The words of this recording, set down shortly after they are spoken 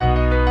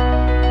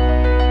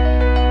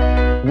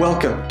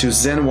Welcome to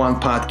Zen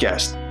One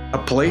Podcast, a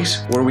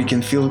place where we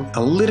can feel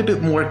a little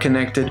bit more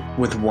connected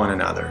with one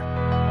another.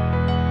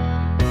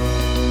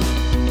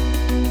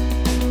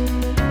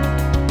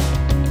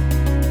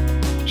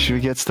 Should we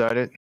get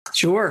started?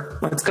 Sure.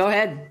 Let's go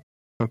ahead.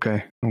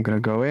 Okay. I'm going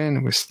to go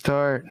in. We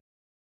start.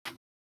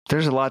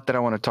 There's a lot that I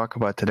want to talk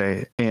about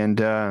today. And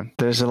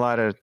there's a lot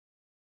of,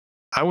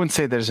 I wouldn't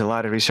say there's a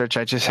lot of research.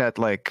 I just had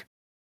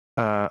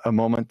a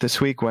moment this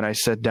week when I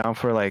sat down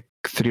for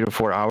 3 to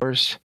 4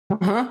 hours.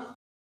 Uh-huh.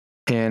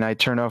 And I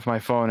turned off my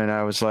phone and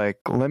I was like,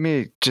 let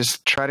me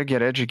just try to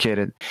get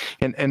educated.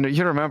 And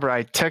you remember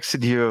I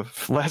texted you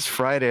last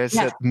Friday. I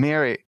said,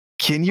 Mary,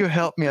 can you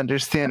help me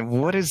understand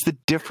what is the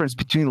difference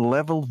between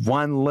level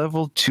 1,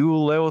 level 2,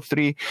 level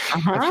 3?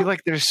 Uh-huh. I feel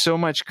like there's so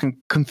much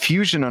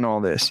confusion on all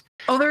this.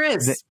 Oh, there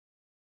is.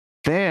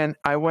 Then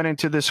I went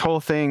into this whole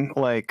thing,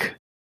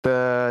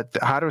 the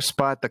how to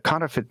spot the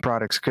counterfeit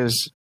products,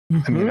 because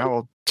I mean, I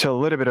will tell a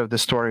little bit of the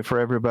story for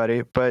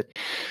everybody, but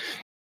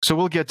so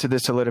we'll get to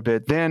this a little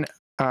bit. Then,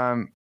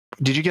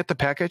 did you get the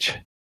package?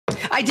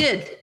 I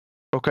did.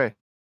 Okay.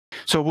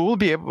 So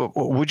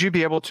would you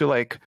be able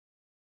to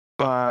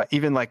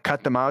even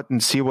cut them out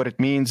and see what it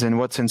means and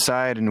what's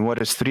inside and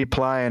what is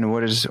 3-ply and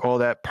what is all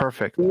that?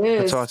 Perfect.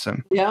 That's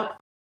awesome. Yeah.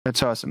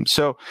 That's awesome.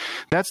 So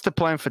that's the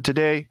plan for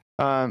today.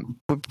 I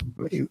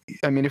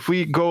mean, if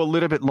we go a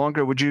little bit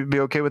longer, would you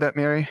be okay with that,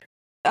 Mary?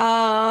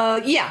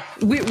 Yeah.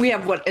 We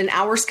have an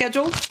hour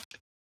scheduled?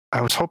 I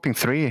was hoping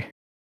 3.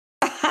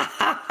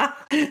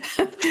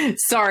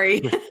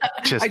 Sorry.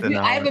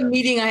 I have a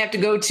meeting I have to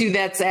go to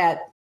that's I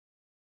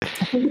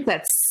think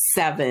that's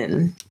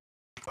 7.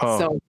 Oh,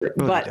 so,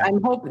 but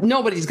I'm hoping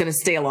nobody's going to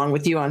stay along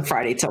with you on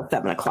Friday till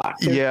 7:00.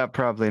 Yeah,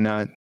 probably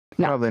not.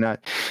 No. Probably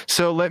not.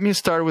 So let me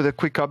start with a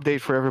quick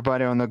update for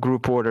everybody on the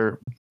group order.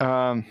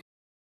 I'm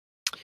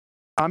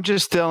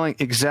just telling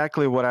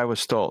exactly what I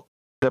was told.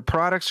 The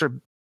products are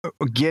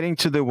getting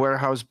to the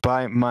warehouse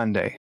by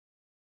Monday.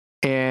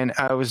 And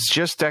I was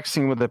just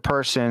texting with the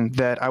person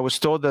that I was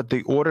told that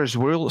the orders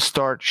will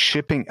start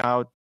shipping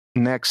out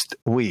next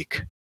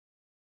week.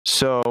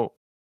 So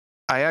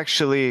I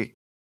actually,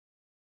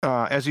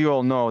 as you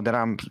all know, that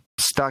I'm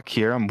stuck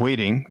here. I'm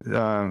waiting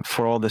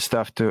for all the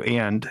stuff to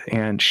end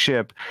and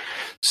ship.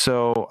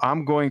 So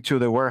I'm going to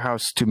the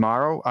warehouse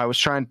tomorrow. I was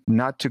trying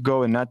not to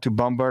go and not to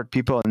bombard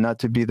people and not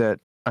to be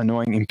that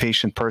annoying,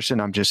 impatient person.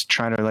 I'm just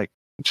trying to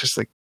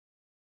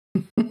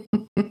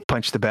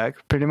punch the bag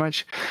pretty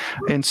much.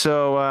 And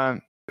so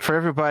for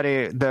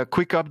everybody, the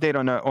quick update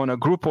on a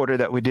group order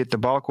that we did, the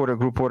bulk order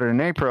group order in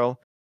April.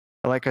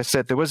 Like I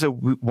said, there was a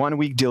 1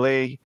 week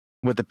delay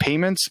with the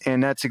payments,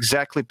 and that's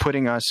exactly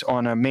putting us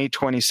on a May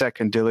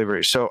 22nd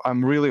delivery. So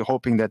I'm really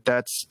hoping that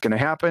that's going to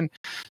happen.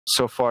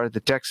 So far,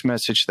 the text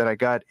message that I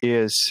got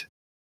is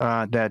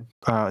that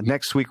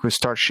next week we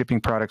start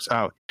shipping products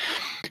out.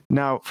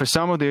 Now, for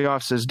some of the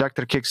offices,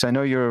 Dr. Kicks, I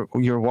know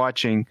you're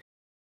watching.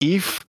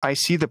 If I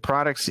see the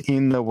products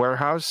in the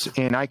warehouse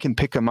and I can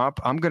pick them up,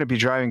 I'm going to be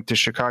driving to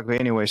Chicago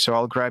anyway, so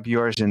I'll grab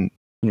yours and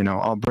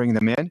I'll bring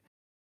them in.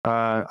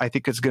 I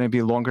think it's going to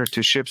be longer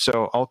to ship,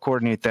 so I'll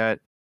coordinate that.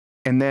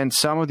 And then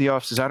some of the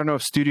offices, I don't know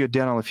if Studio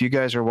Dental, if you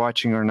guys are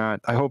watching or not,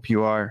 I hope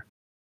you are,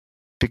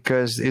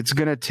 because it's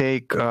going to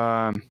take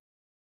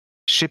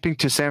shipping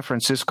to San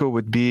Francisco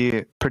would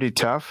be pretty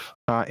tough,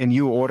 and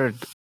you ordered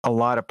a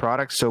lot of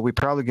products, so we're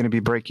probably going to be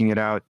breaking it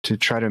out to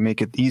try to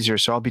make it easier.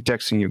 So I'll be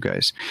texting you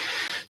guys.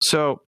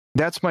 So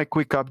that's my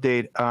quick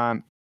update.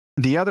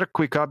 The other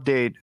quick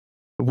update,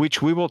 which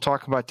we will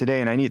talk about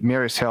today, and I need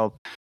Mary's help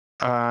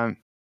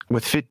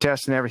with fit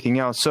tests and everything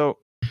else. So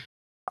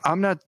I'm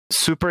not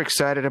super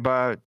excited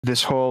about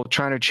this whole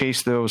trying to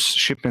chase those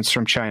shipments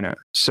from China.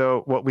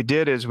 So what we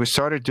did is we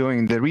started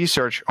doing the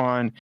research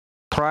on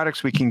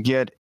products we can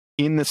get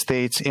in the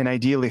States and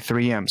ideally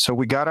 3M. So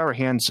we got our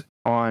hands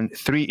on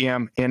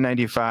 3M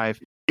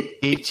N95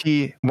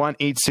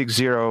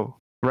 AT1860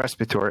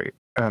 respiratory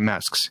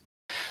masks.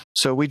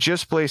 So we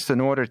just placed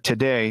an order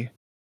today,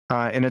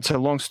 and it's a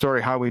long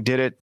story how we did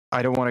it.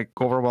 I don't want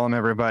to overwhelm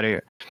everybody,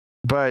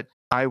 but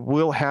I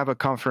will have a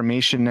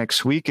confirmation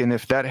next week. And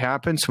if that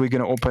happens, we're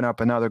going to open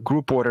up another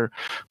group order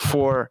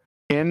for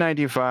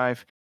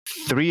N95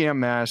 3M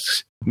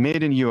masks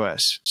made in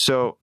US.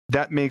 So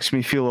that makes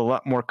me feel a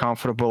lot more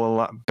comfortable, a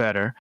lot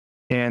better.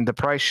 And the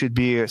price should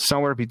be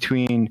somewhere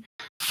between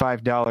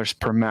 $5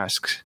 per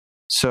mask.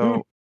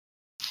 So,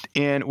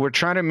 and we're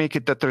trying to make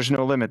it that there's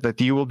no limit,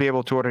 that you will be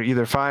able to order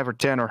either 5 or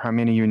 10 or how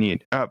many you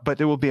need. But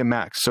it will be a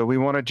max. So we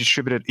want to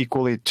distribute it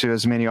equally to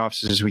as many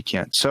offices as we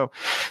can. So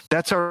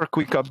that's our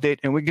quick update,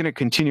 and we're going to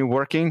continue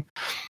working.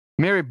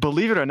 Mary,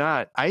 believe it or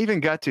not, I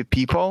even got to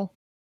people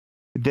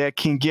that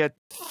can get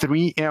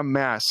 3M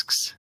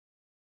masks,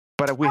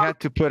 but we had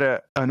to put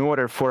an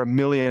order for 1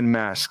 million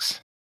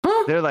masks.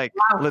 They're like,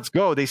 wow, let's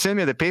go. They send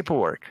me the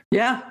paperwork.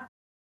 Yeah.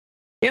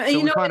 Yeah. So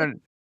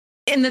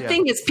and the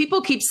thing is,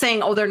 people keep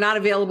saying, oh, they're not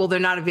available. They're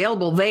not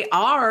available. They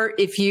are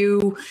if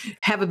you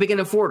have a big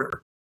enough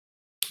order.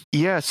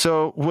 Yeah.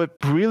 So what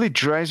really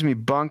drives me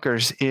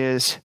bonkers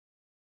is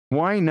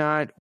why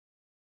not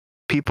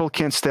people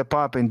can step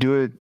up and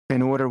do it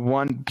and order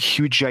one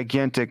huge,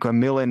 gigantic, 1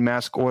 million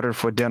mask order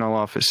for dental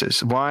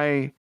offices?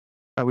 Why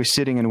are we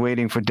sitting and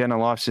waiting for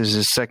dental offices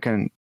as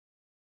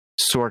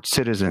second-sort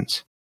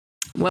citizens?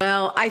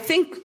 Well, I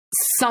think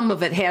some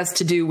of it has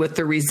to do with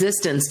the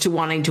resistance to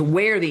wanting to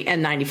wear the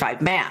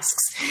N95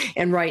 masks.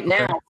 And right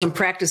now, some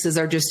practices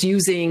are just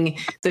using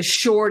the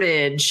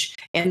shortage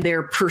and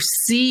their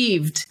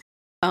perceived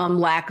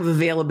lack of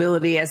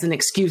availability as an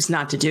excuse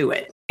not to do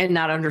it, and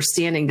not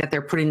understanding that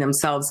they're putting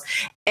themselves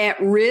at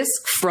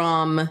risk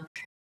from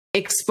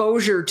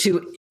exposure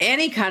to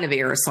any kind of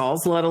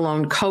aerosols, let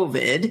alone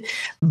COVID,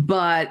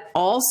 but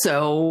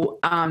also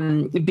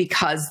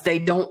because they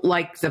don't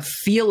like the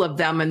feel of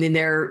them. I mean,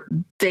 they're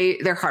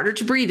harder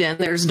to breathe in.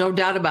 There's no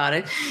doubt about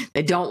it.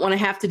 They don't want to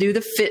have to do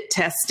the fit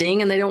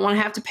testing, and they don't want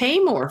to have to pay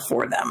more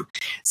for them.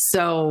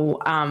 So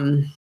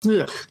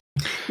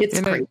it's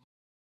crazy.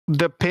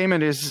 The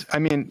payment is, I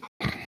mean,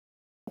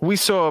 we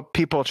saw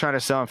people trying to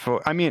sell them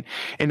for, I mean,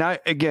 and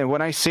again,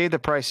 when I say the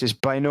prices,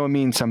 by no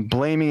means I'm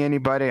blaming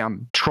anybody,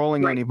 I'm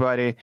trolling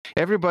anybody.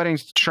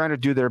 Everybody's trying to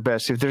do their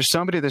best. If there's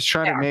somebody that's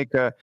trying to make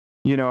a,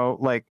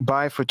 like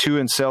buy for 2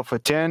 and sell for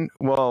 10,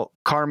 well,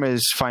 karma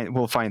is fine.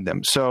 We'll find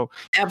them. So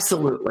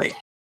absolutely.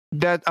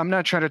 That I'm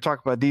not trying to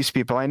talk about these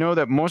people. I know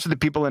that most of the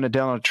people in the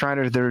dental are trying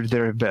to do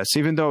their best,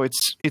 even though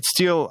it's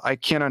still, I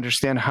can't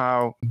understand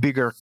how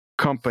bigger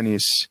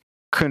companies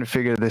couldn't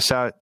figure this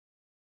out.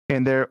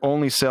 And they're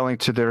only selling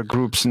to their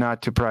groups,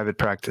 not to private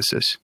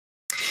practices.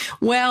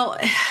 Well,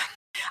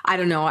 I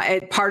don't know.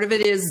 Part of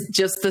it is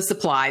just the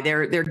supply.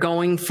 They're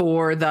going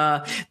for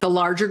the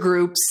larger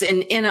groups,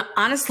 and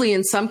honestly,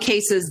 in some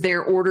cases,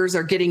 their orders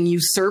are getting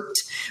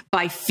usurped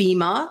by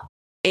FEMA,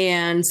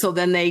 and so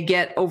then they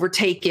get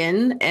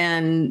overtaken.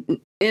 And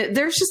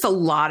there's just a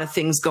lot of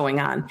things going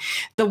on.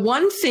 The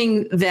one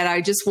thing that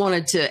I just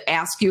wanted to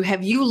ask you,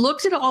 have you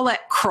looked at all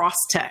that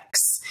Crosstex?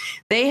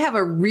 They have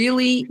a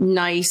really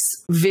nice,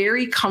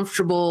 very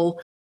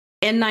comfortable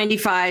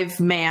N95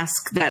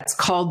 mask that's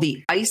called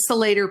the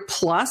Isolator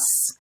Plus,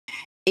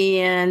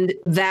 and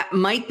that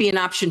might be an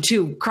option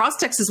too.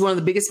 Crosstex is one of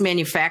the biggest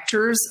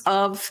manufacturers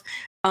of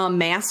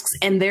masks,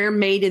 and they're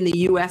made in the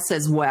U.S.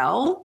 as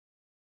well.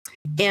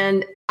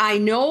 And I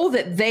know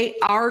that they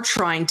are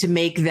trying to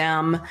make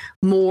them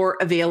more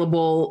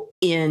available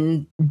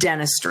in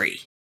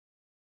dentistry.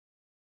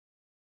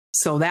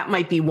 So that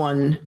might be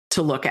one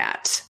to look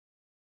at.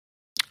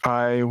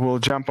 I will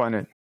jump on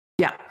it.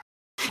 Yeah.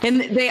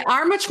 And they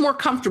are much more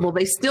comfortable.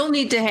 They still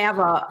need to have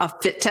a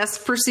fit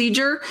test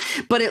procedure,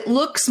 but it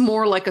looks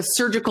more like a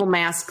surgical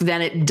mask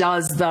than it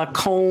does the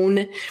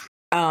cone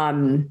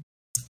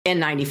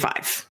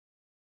N95.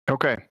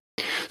 Okay.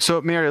 So,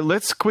 Mary,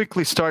 let's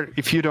quickly start,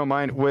 if you don't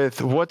mind,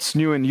 with what's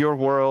new in your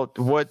world.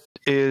 What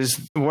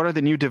are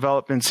the new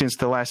developments since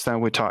the last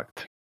time we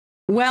talked?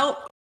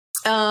 Well,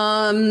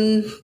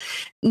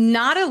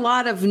 not a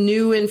lot of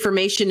new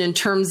information in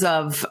terms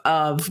of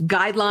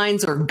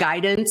guidelines or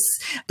guidance.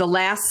 The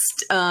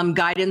last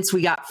guidance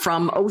we got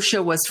from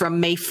OSHA was from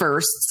May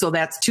 1st, so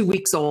that's 2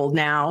 weeks old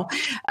now.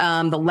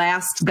 The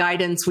last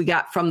guidance we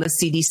got from the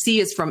CDC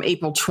is from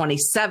April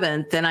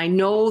 27th, and I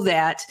know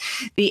that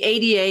the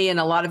ADA and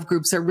a lot of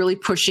groups are really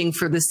pushing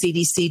for the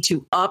CDC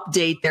to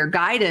update their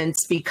guidance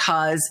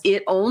because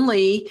it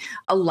only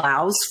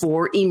allows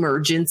for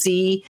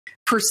emergency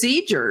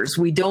procedures.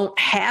 We don't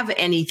have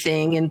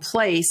anything in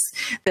place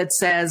that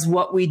says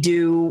what we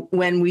do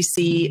when we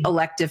see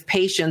elective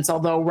patients,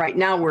 although right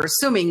now we're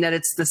assuming that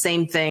it's the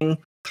same thing,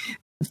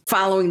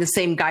 following the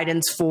same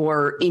guidance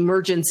for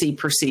emergency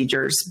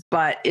procedures.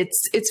 But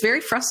it's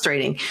very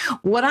frustrating.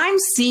 What I'm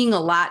seeing a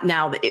lot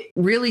now that it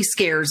really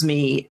scares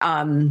me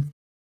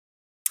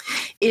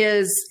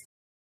is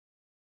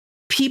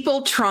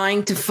people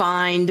trying to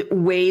find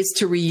ways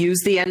to reuse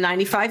the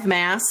N95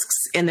 masks,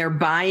 and they're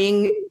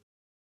buying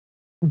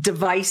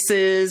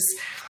devices,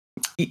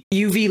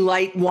 UV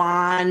light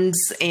wands,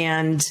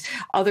 and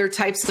other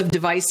types of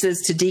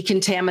devices to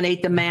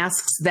decontaminate the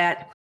masks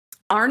that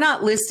are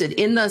not listed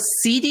in the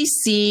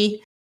CDC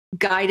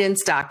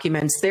guidance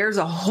documents. There's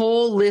a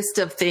whole list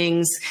of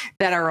things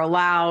that are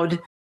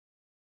allowed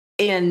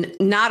and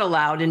not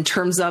allowed in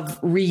terms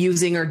of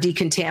reusing or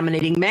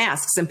decontaminating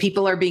masks. And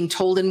people are being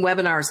told in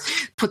webinars,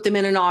 put them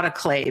in an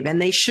autoclave,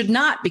 and they should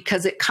not,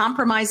 because it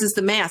compromises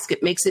the mask.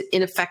 It makes it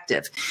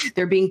ineffective.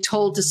 They're being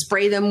told to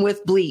spray them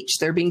with bleach.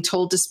 They're being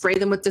told to spray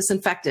them with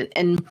disinfectant.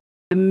 And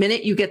the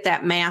minute you get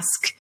that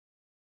mask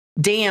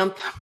damp,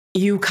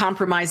 you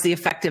compromise the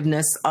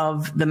effectiveness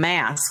of the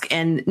mask.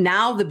 And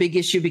now the big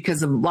issue,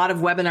 because a lot of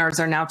webinars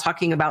are now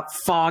talking about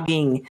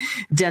fogging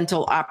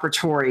dental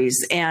operatories.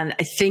 And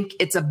I think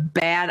it's a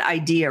bad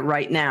idea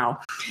right now.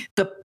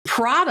 The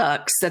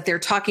products that they're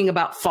talking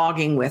about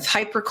fogging with,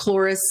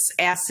 hypochlorous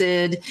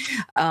acid,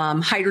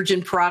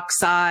 hydrogen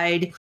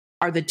peroxide,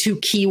 are the two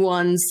key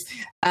ones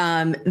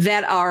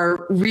that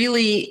are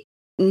really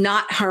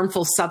not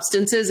harmful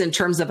substances in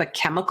terms of a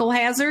chemical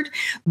hazard.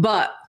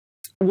 But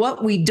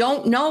what we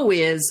don't know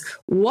is,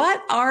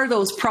 what are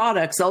those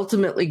products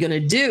ultimately going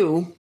to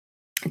do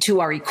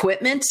to our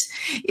equipment?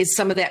 Is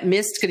some of that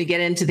mist going to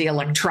get into the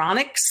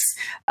electronics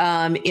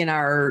in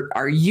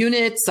our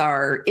units,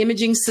 our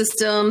imaging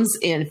systems?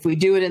 And if we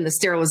do it in the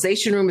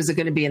sterilization room, is it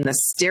going to be in the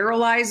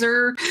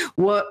sterilizer?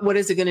 What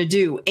is it going to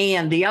do?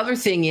 And the other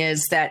thing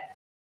is that,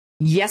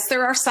 yes,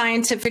 there are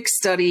scientific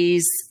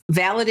studies,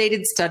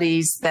 validated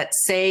studies that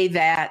say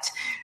that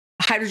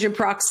hydrogen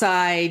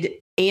peroxide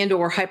and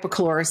or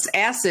hypochlorous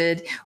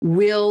acid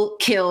will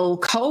kill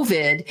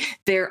COVID.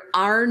 There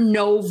are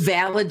no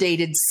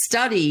validated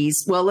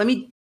studies. Well, let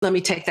me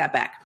take that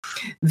back.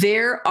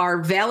 There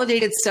are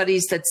validated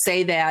studies that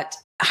say that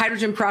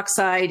hydrogen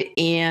peroxide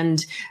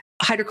and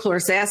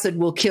hydrochlorous acid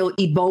will kill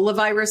Ebola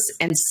virus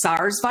and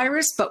SARS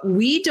virus, but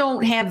we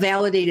don't have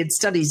validated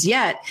studies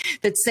yet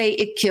that say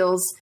it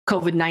kills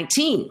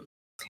COVID-19.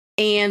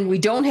 And we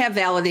don't have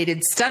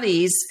validated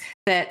studies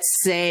that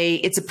say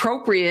it's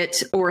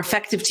appropriate or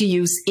effective to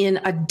use in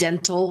a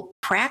dental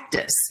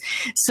practice.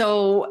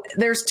 So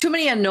there's too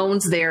many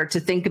unknowns there to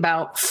think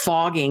about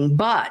fogging,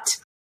 but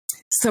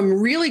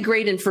some really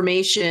great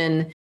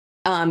information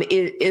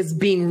is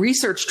being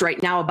researched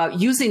right now about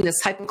using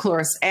this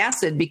hypochlorous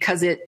acid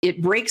because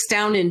it breaks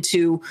down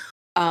into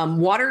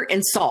water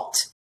and salt.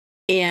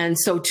 And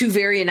so two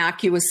very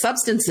innocuous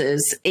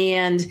substances.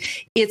 And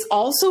it's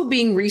also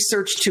being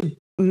researched to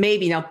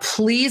now,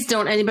 please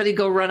don't anybody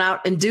go run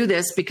out and do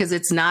this because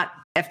it's not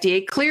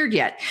FDA cleared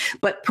yet,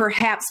 but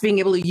perhaps being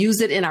able to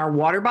use it in our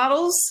water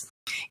bottles.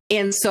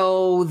 And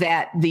so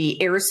that the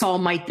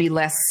aerosol might be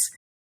less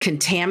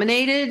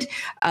contaminated,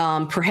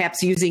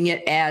 perhaps using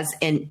it as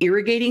an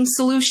irrigating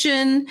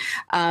solution.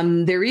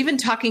 They're even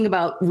talking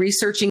about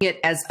researching it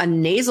as a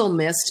nasal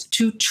mist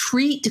to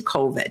treat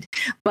COVID,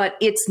 but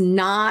it's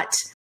not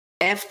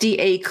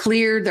FDA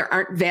cleared. There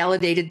aren't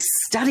validated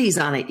studies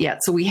on it yet.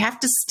 So we have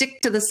to stick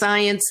to the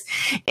science,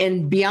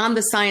 and beyond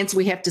the science,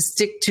 we have to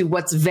stick to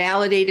what's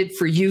validated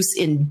for use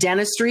in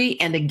dentistry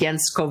and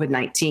against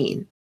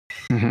COVID-19.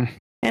 Mm-hmm.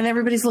 And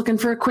everybody's looking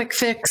for a quick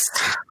fix.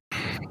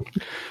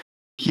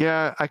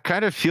 Yeah, I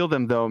kind of feel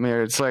them though,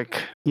 Mary. It's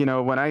like,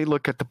 when I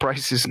look at the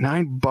prices,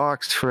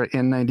 $9 for an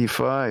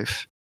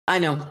N95. I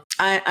know.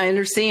 I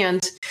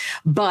understand.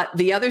 But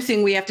the other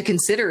thing we have to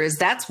consider is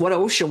that's what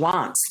OSHA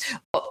wants.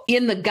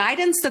 In the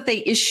guidance that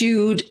they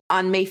issued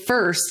on May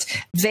 1st,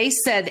 they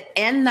said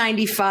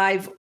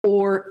N95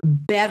 or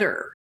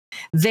better.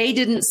 They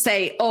didn't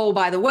say, oh,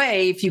 by the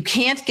way, if you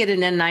can't get an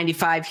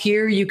N95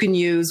 here, you can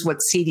use what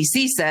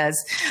CDC says,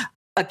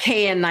 a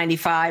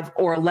KN95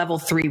 or a level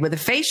 3 with a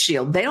face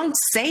shield. They don't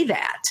say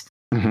that.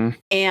 Mm-hmm.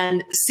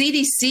 And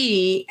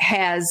CDC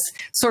has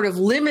sort of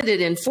limited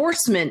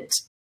enforcement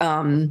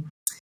abilities.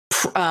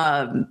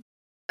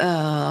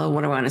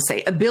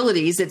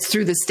 It's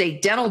through the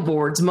state dental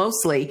boards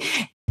mostly.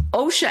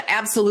 OSHA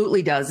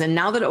absolutely does. And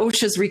now that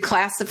OSHA's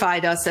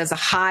reclassified us as a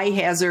high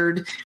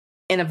hazard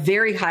and a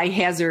very high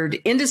hazard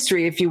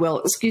industry, if you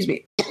will, excuse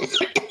me,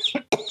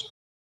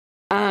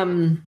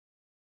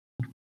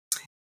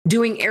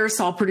 doing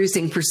aerosol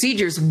producing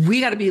procedures, we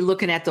got to be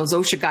looking at those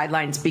OSHA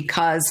guidelines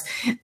because,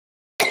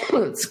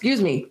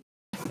 excuse me,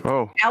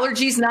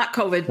 allergies, not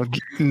COVID.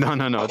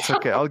 No, it's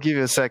okay. I'll give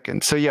you a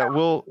second. So yeah,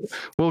 we'll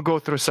go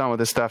through some of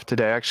the stuff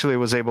today. I actually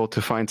was able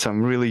to find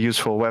some really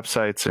useful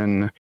websites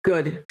and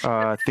good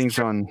things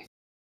on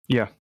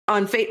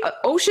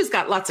OSHA's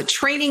got lots of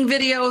training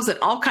videos and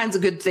all kinds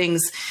of good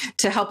things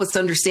to help us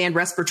understand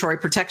respiratory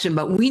protection.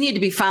 But we need to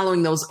be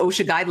following those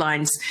OSHA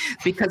guidelines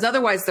because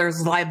otherwise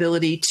there's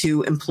liability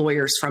to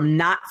employers from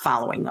not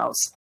following those.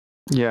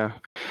 Yeah.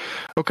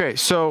 Okay.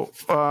 So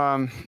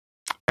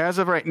as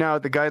of right now,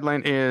 the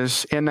guideline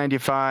is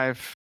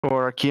N95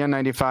 or a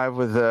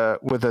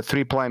KN95 with a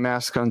 3-ply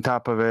mask on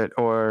top of it,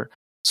 or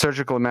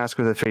surgical mask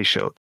with a face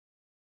shield.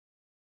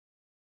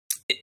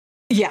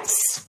 Yes.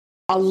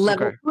 A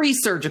level 3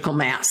 surgical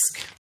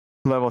mask.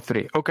 Level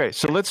 3. Okay,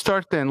 so let's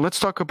start then. Let's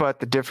talk about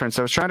the difference.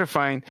 I was trying to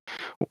find,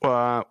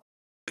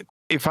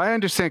 if I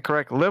understand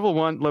correct, level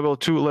 1, level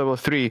 2, level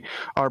 3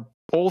 are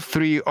all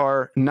three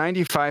are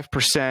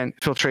 95%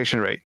 filtration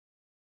rate.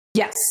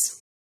 Yes.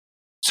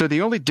 So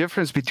the only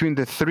difference between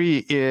the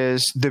three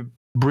is the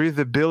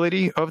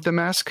breathability of the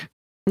mask?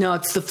 No,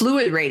 it's the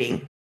fluid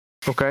rating.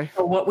 Okay.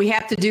 So what we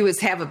have to do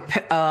is have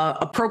a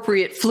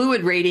appropriate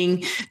fluid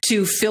rating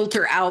to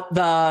filter out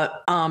the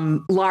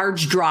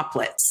large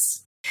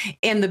droplets.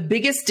 And the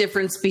biggest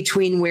difference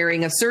between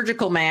wearing a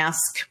surgical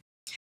mask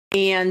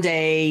and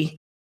a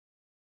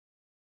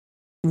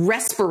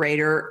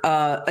respirator,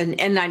 an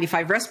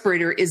N95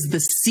 respirator, is the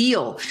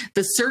seal.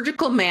 The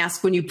surgical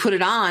mask, when you put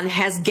it on,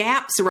 has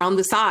gaps around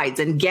the sides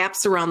and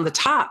gaps around the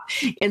top.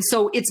 And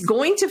so it's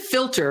going to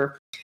filter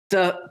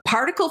the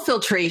particle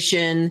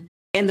filtration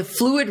and the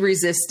fluid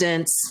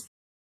resistance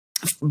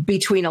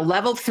between a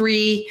level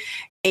 3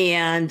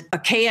 and a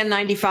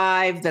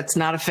KN95, that's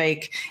not a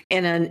fake,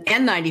 and an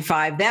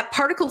N95. That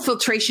particle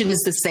filtration is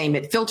the same.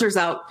 It filters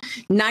out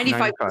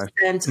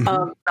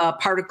 95% of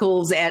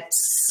particles at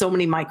so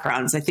many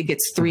microns. I think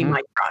it's 3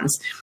 microns.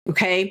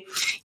 Okay.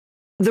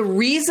 The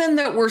reason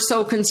that we're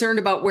so concerned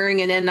about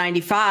wearing an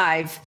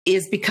N95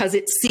 is because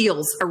it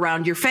seals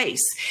around your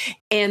face.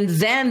 And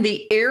then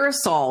the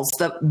aerosols,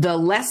 the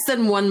less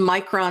than 1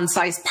 micron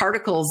size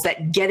particles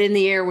that get in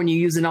the air when you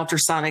use an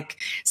ultrasonic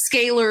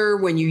scaler,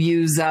 when you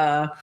use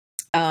a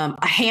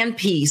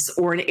handpiece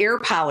or an air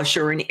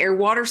polisher or an air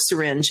water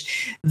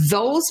syringe,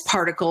 those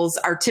particles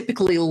are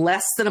typically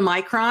less than a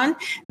micron.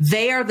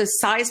 They are the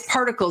size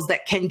particles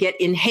that can get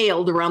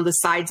inhaled around the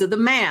sides of the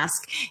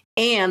mask,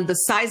 and the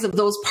size of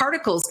those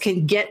particles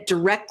can get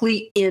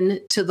directly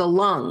into the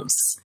lungs.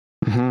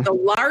 Mm-hmm. The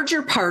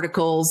larger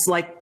particles,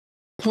 like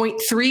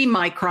 0.3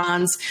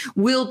 microns,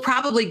 will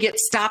probably get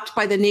stopped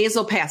by the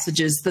nasal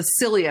passages, the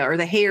cilia or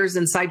the hairs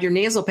inside your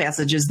nasal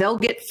passages. They'll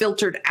get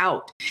filtered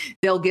out.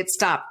 They'll get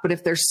stopped. But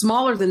if they're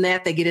smaller than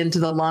that, they get into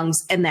the lungs,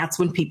 and that's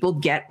when people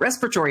get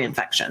respiratory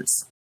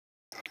infections.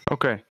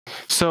 Okay.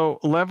 So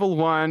level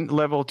 1,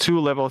 level 2,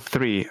 level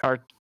 3 are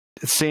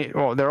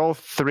they're all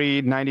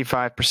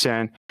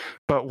 95%,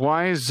 but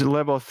why is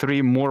level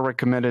 3 more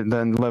recommended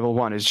than level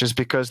 1? It's just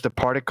because the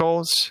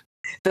particles?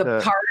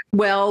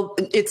 Well,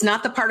 it's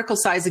not the particle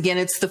size. Again,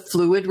 it's the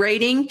fluid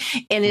rating,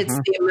 and it's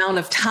the amount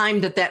of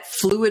time that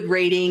fluid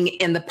rating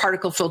and the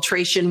particle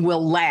filtration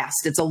will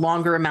last. It's a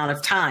longer amount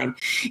of time.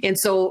 And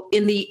so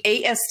in the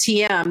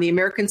ASTM, the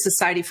American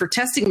Society for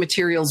Testing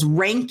Materials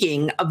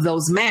ranking of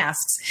those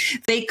masks,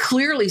 they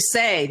clearly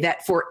say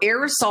that for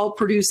aerosol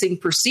producing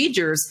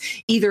procedures,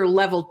 either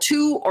level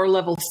 2 or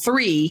level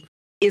 3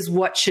 is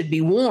what should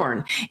be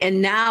worn. And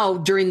now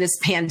during this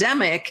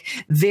pandemic,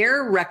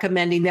 they're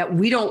recommending that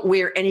we don't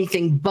wear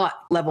anything but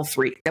level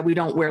 3, that we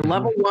don't wear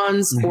level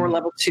 1s or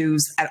level 2s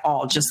at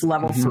all, just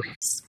level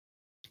 3s.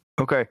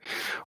 Okay.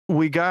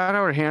 We got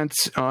our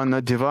hands on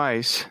a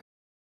device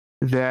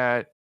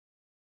that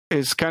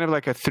is kind of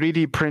like a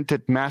 3D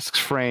printed mask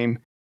frame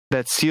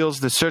that seals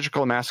the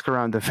surgical mask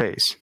around the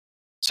face.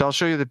 So I'll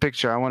show you the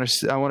picture. I want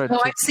to.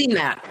 Oh, I've seen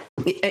that.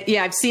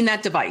 Yeah, I've seen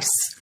that device.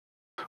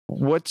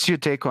 What's your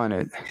take on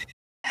it?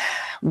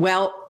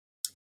 Well,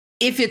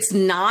 if it's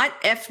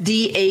not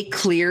FDA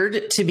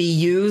cleared to be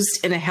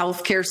used in a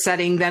healthcare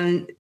setting,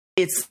 then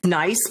it's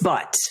nice,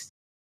 but.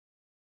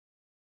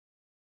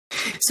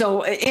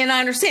 So, and I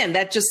understand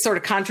that just sort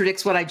of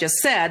contradicts what I just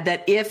said,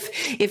 that if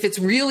it's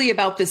really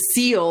about the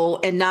seal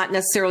and not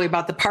necessarily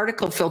about the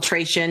particle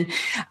filtration,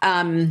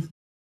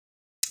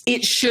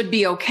 it should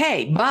be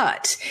okay.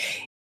 But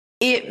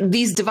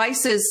these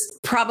devices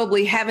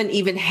probably haven't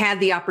even had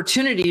the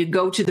opportunity to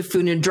go to the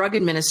Food and Drug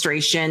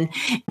Administration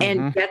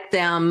and get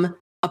them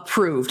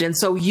approved. And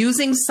so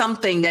using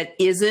something that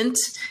isn't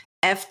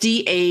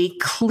FDA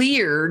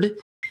cleared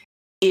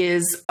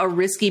is a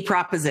risky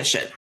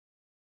proposition.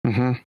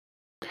 So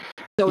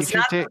it's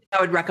not something I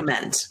would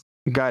recommend.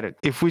 Got it.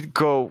 If we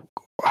go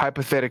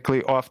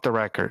hypothetically off the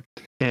record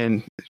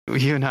and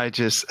you and I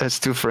just as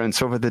two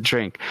friends over the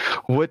drink,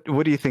 what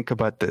do you think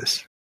about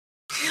this?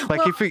 Like,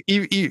 well, if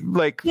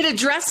it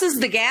addresses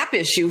the gap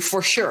issue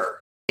for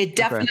sure. It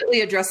definitely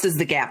addresses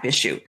the gap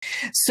issue.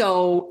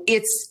 So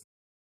it's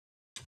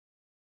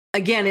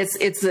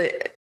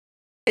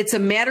a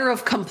matter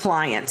of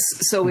compliance.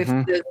 So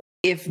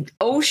if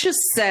OSHA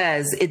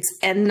says it's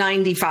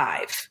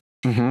N95,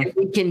 and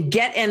we can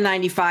get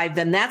N95,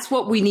 then that's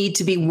what we need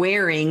to be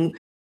wearing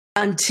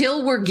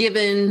until we're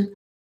given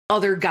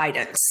other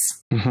guidance.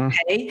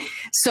 Okay.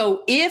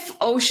 So if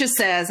OSHA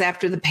says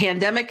after the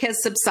pandemic has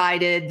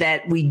subsided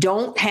that we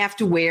don't have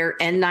to wear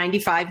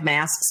N95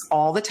 masks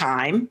all the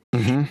time,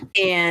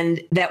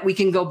 and that we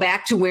can go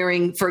back to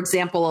wearing, for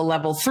example, a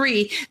level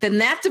 3, then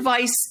that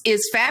device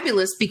is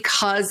fabulous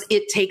because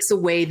it takes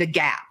away the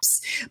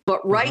gaps.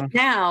 But right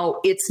now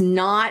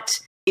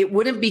it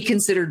wouldn't be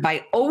considered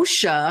by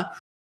OSHA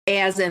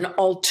as an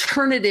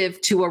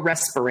alternative to a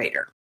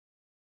respirator.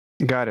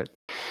 Got it.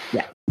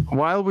 Yeah.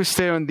 While we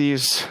stay on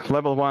these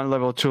level 1,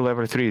 level 2,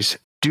 level 3s,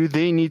 do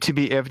they need to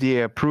be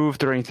FDA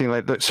approved or anything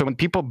like that? So when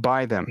people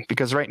buy them,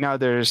 because right now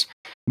there's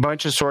a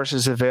bunch of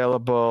sources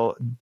available.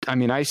 I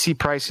mean, I see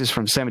prices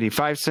from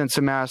 75 cents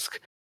a mask.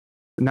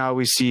 Now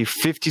we see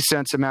 50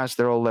 cents a mask.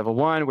 They're all level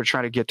 1. We're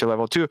trying to get to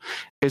level 2.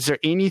 Is there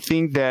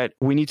anything that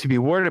we need to be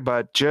worried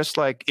about, just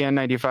like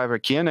N95 or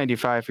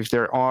KN95, if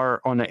there are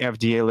on the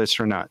FDA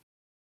list or not?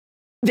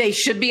 They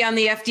should be on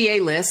the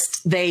FDA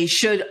list. They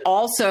should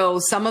also,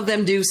 some of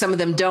them do, some of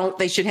them don't.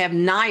 They should have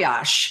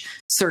NIOSH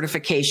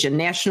certification,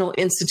 National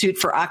Institute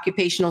for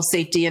Occupational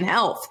Safety and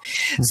Health.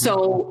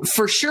 So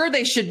for sure,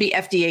 they should be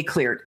FDA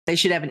cleared. They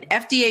should have an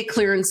FDA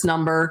clearance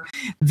number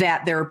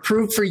that they're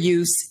approved for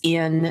use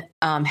in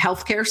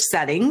healthcare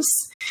settings.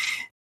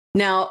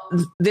 Now,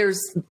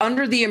 there's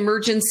under the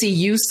emergency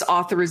use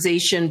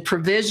authorization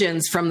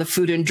provisions from the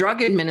Food and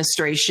Drug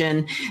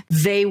Administration,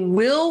 they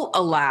will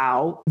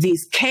allow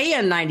these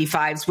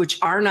KN95s, which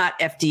are not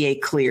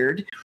FDA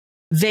cleared.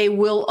 They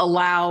will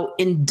allow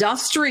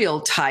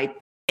industrial type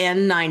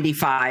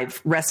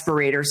N95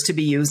 respirators to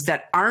be used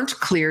that aren't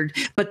cleared,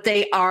 but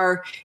they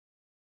are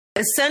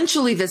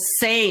essentially the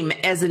same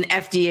as an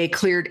FDA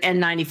cleared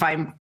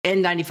N95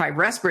 N95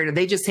 respirator.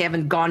 They just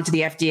haven't gone to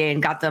the FDA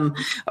and got them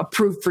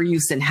approved for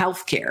use in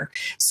healthcare.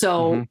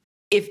 So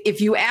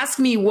if you ask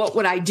me what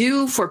would I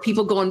do for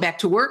people going back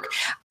to work,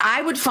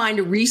 I would find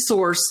a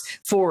resource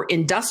for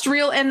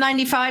industrial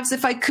N95s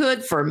if I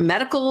could, for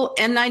medical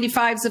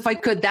N95s if I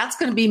could. That's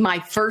going to be my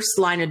first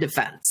line of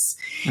defense.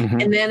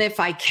 And then if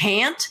I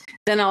can't,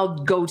 then I'll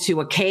go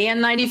to a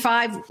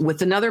KN95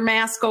 with another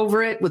mask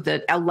over it, with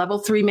a level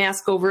 3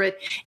 mask over it.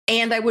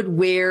 And I would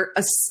wear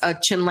a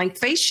chin length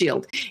face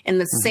shield. And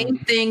the same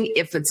thing,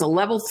 if it's a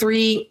level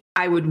 3,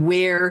 I would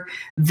wear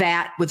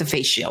that with a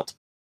face shield.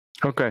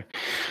 Okay.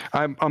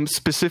 I'm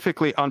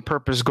specifically on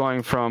purpose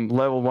going from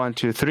level 1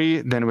 to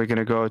 3, then we're going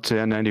to go to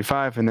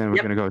N95, and then we're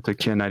going to go to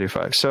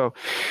KN95. So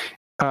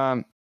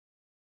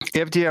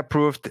FDA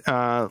approved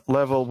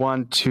level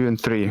 1, 2, and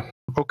 3.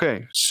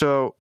 Okay.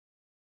 So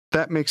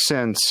that makes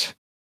sense.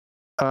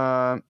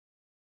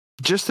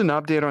 Just an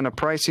update on the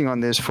pricing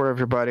on this for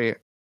everybody.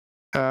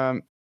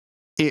 I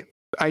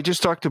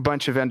just talked to a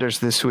bunch of vendors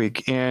this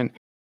week, and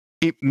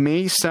it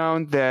may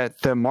sound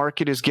that the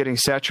market is getting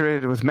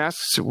saturated with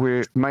masks.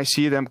 We might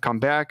see them come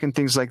back and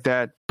things like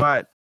that.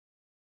 But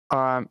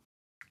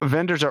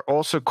vendors are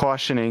also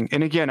cautioning.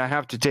 And again, I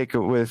have to take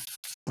it with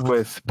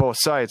both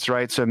sides,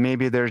 right? So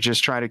maybe they're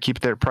just trying to keep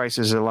their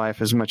prices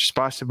alive as much as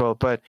possible.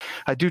 But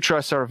I do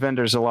trust our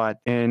vendors a lot.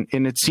 And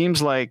it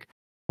seems like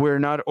we're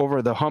not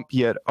over the hump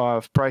yet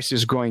of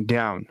prices going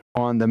down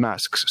on the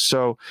masks.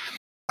 So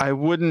I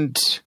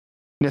wouldn't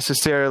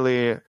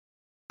necessarily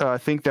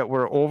think that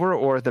we're over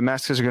or the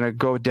masks are going to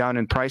go down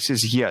in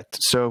prices yet.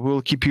 So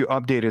we'll keep you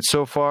updated.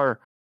 So far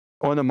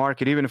on the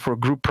market, even for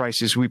group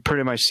prices, we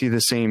pretty much see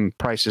the same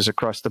prices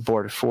across the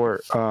board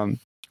for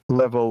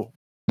level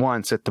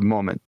 1s at the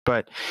moment.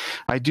 But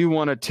I do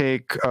want to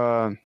take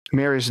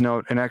Mary's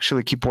note and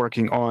actually keep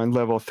working on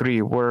level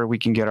 3 where we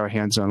can get our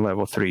hands on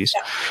level 3s.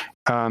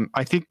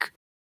 I think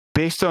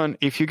based on,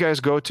 if you guys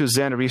go to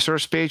Zen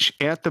resource page,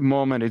 at the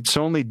moment, it's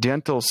only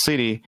Dental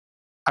City.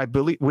 I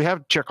believe we have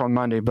to check on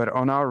Monday, but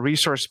on our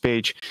resource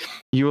page,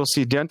 you will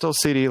see Dental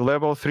City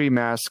level 3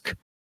 mask,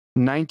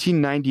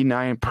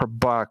 $19.99 per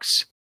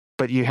box.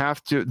 But you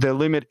have to, the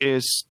limit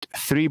is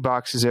 3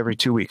 boxes every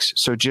 2 weeks.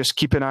 So just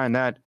keep an eye on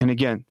that. And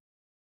again,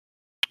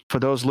 for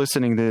those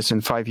listening to this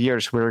in 5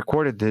 years, we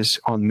recorded this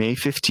on May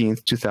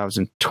 15th,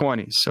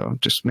 2020. So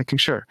just making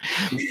sure.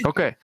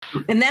 Okay.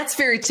 And that's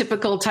very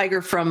typical,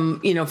 Tiger,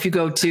 from, if you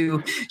go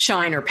to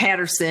Shine or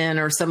Patterson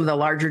or some of the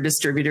larger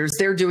distributors,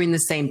 they're doing the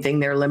same thing.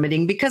 They're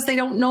limiting because they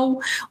don't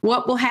know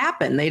what will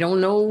happen. They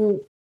don't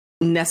know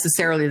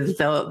necessarily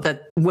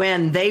that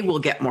when they will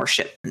get more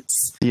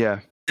shipments. Yeah.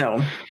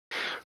 So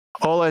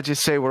all I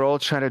just say, we're all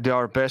trying to do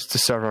our best to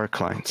serve our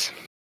clients.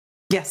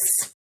 Yes.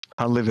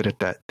 I'll leave it at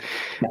that.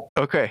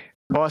 Okay,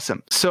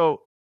 awesome.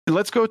 So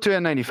let's go to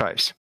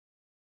N95s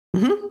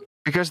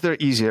because they're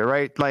easier,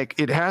 right? Like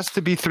it has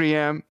to be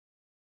 3M,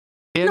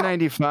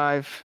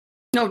 N95.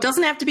 No, it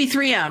doesn't have to be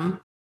 3M.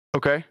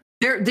 Okay.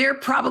 They're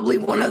probably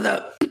one of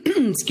the,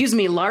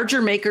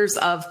 larger makers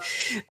of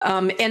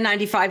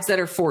N95s that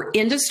are for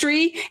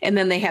industry. And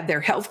then they have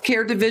their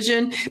healthcare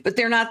division, but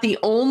they're not the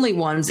only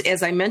ones.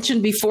 As I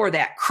mentioned before,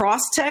 that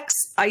Crosstex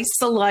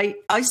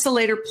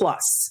Isolator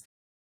Plus.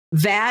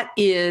 That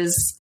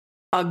is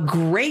a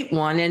great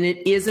one, and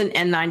it is an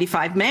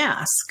N95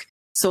 mask.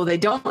 So they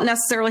don't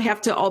necessarily have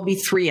to all be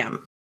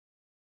 3M.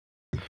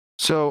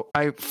 So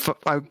I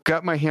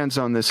got my hands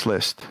on this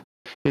list.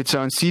 It's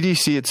on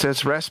CDC. It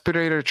says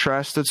respirator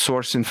trusted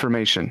source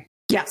information.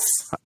 Yes.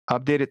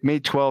 Updated May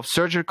 12,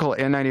 surgical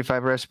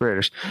N95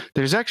 respirators.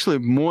 There's actually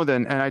more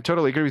than, and I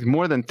totally agree with,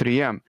 more than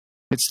 3M.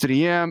 It's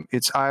 3M,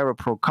 it's Ira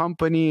Pro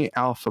Company,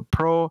 Alpha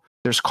Pro,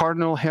 there's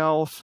Cardinal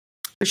Health.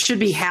 There should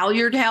be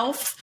Halyard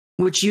Health,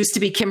 which used to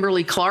be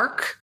Kimberly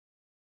Clark.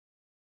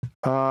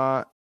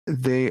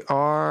 They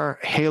are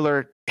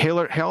Halyard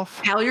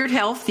Health. Halyard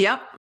Health,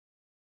 yep.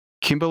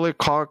 Kimberly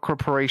Clark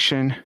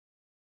Corporation.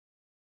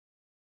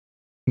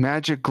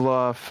 Magic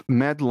Glove,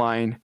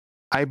 Medline.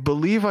 I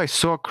believe I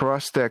saw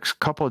Crosstex a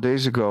couple of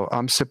days ago.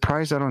 I'm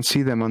surprised I don't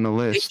see them on the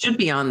list. It should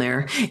be on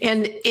there.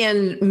 And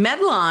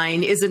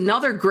Medline is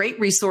another great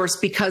resource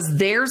because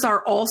theirs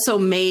are also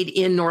made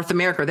in North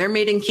America. They're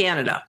made in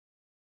Canada.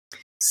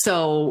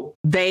 So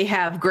they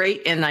have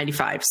great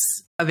N95s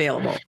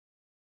available.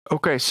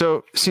 Okay,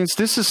 so since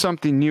this is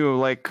something new,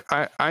 like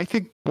I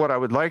think what I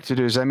would like to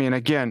do is,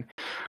 again,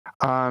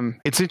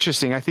 it's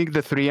interesting. I think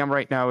the 3M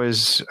right now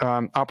is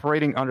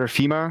operating under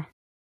FEMA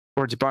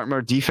or Department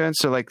of Defense.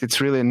 So like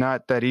it's really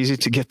not that easy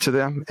to get to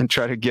them and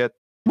try to get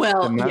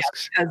the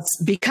masks. Yeah,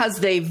 because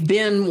they've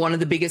been one of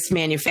the biggest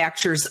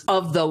manufacturers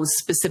of those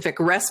specific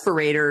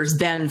respirators,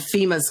 then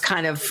FEMA's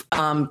kind of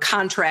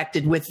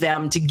contracted with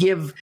them to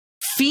give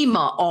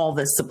FEMA all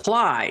the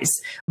supplies,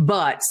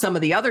 but some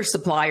of the other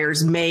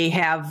suppliers may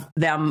have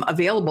them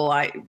available.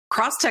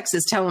 Crosstex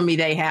is telling me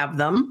they have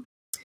them,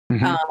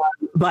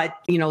 but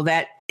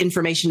that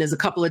information is a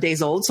couple of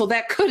days old, so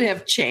that could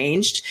have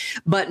changed.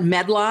 But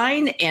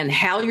Medline and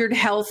Halyard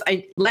Health,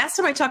 last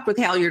time I talked with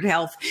Halyard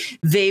Health,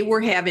 they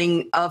were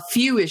having a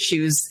few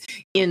issues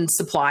in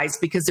supplies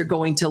because they're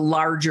going to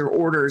larger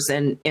orders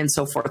and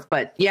so forth.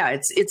 But yeah,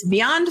 it's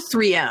beyond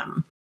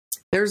 3M.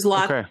 There's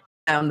lots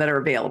that are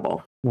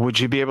available. Would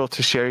you be able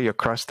to share your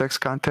Crosstex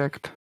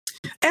contact?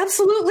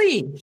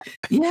 Absolutely.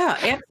 Yeah,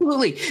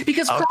 absolutely.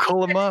 Because I'll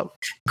call them up.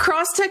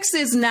 Crosstex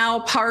is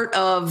now part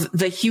of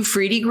the Hugh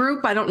Freedy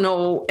group. I don't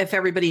know if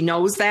everybody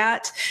knows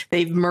that.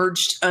 They've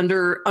merged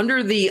under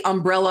the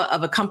umbrella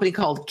of a company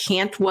called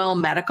Cantwell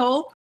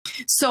Medical.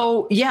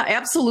 So yeah,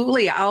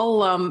 absolutely.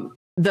 I'll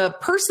the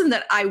person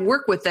that I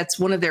work with, that's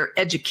one of their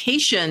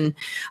education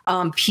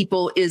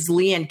people, is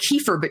Leanne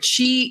Kiefer, but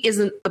she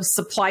isn't a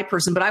supply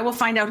person, but I will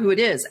find out who it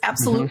is.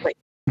 Absolutely.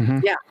 Mm-hmm.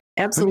 Yeah,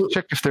 absolutely. Let me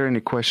check if there are any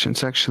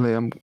questions. Actually,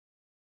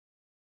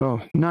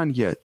 none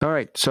yet. All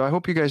right. So I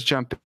hope you guys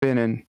jump in,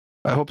 and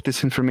I hope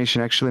this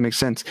information actually makes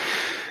sense.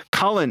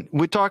 Colin,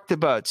 we talked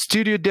about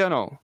Studio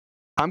Dental.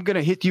 I'm going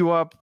to hit you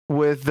up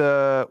with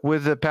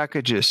the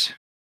packages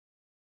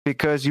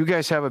because you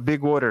guys have a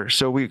big order.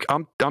 So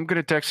I'm going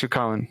to text you,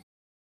 Colin,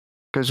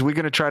 because we're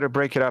going to try to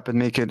break it up and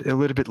make it a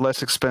little bit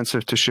less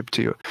expensive to ship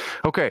to you.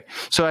 Okay,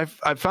 so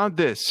I found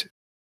this.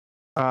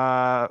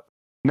 I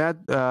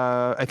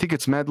think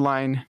it's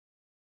Medline.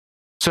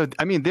 So,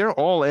 I mean, they're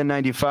all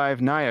N95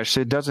 NIOSH,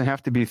 so it doesn't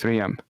have to be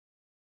 3M.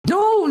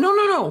 No.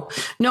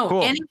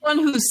 Cool. Anyone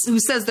who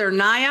says they're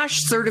NIOSH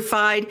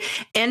certified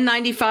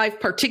N95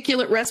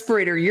 particulate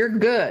respirator, you're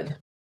good.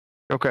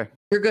 Okay.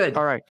 You're good.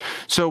 All right.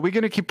 So we're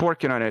going to keep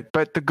working on it.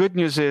 But the good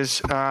news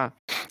is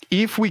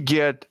if we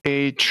get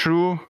a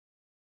true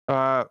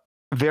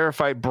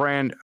verified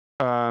brand,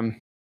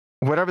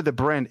 whatever the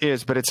brand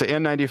is, but it's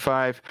an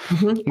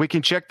N95, we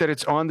can check that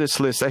it's on this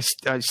list.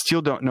 I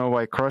still don't know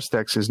why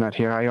Crosstex is not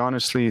here. I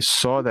honestly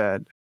saw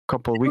that a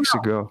couple of weeks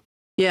ago.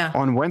 Yeah.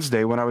 On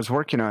Wednesday when I was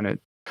working on it.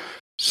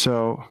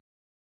 So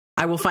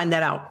I will find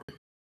that out.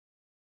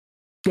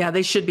 Yeah,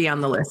 they should be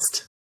on the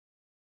list.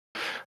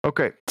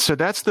 Okay, so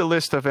that's the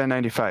list of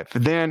N95.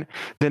 Then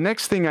the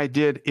next thing I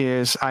did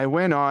is I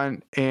went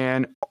on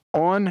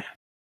ADA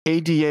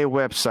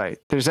website.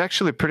 There's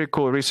actually a pretty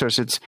cool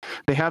resource.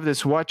 They have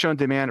this watch on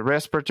demand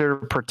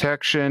respiratory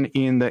protection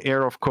in the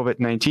era of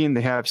COVID-19.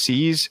 They have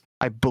CEs.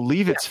 I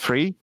believe it's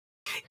free.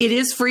 It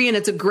is free, and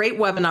it's a great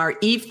webinar.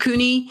 Eve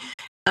Cooney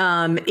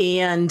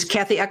and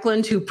Kathy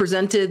Eklund, who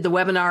presented the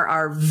webinar,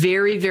 are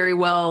very, very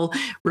well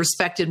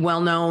respected,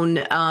 well-known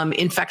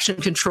infection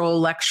control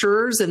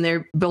lecturers, and they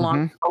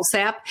belong to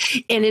OSAP.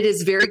 And it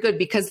is very good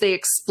because they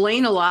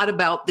explain a lot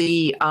about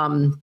the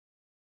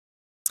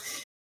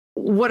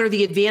what are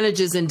the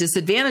advantages and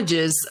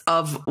disadvantages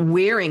of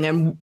wearing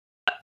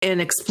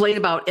and explain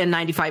about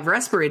N95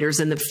 respirators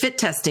and the fit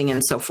testing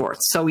and so forth.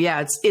 So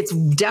yeah, it's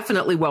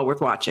definitely well worth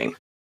watching.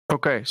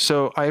 Okay,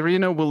 so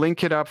Irina will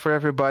link it up for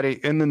everybody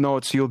in the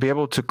notes. You'll be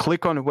able to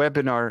click on a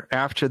webinar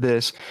after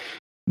this,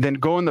 then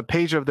go on the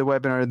page of the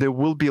webinar. There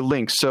will be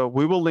links. So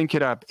we will link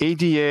it up.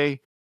 ADA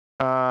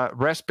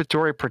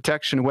respiratory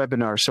protection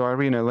webinar. So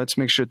Irina, let's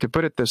make sure to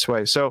put it this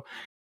way. So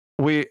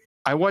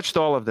I watched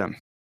all of them.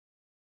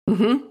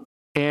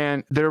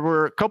 And there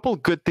were a couple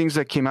good things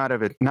that came out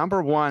of it.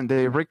 Number one,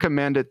 they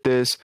recommended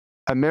this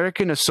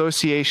American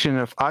Association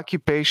of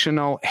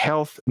Occupational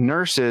Health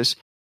Nurses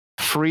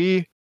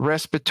free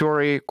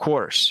respiratory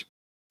course.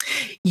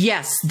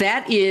 Yes,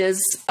 that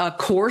is a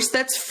course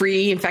that's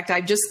free. In fact,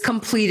 I just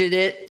completed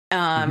it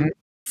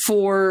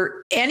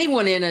for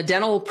anyone in a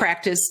dental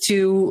practice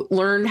to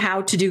learn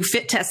how to do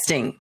fit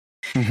testing.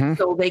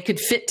 So they could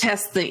fit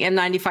test the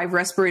N95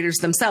 respirators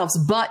themselves,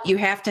 but you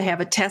have to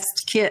have a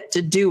test kit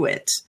to do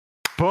it.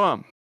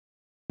 Boom.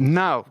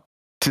 Now,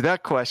 to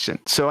that question.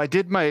 So I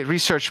did my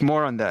research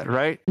more on that,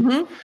 right?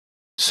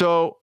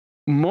 So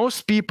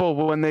most people,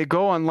 when they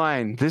go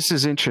online, this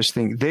is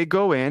interesting. They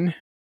go in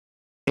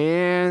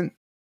and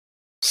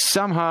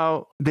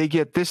somehow they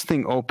get this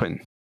thing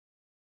open.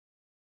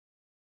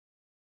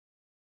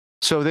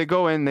 So they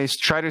go in, they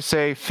try to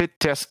say fit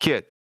test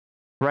kit,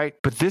 right?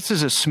 But this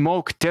is a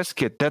smoke test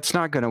kit. That's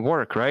not going to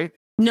work, right?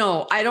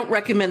 No, I don't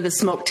recommend the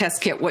smoke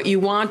test kit. What you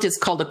want is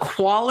called a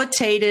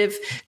qualitative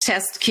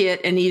test kit,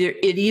 and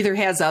it either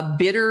has a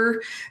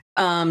bitter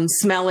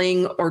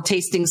smelling or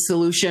tasting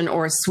solution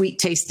or a sweet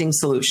tasting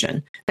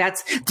solution.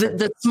 That's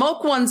the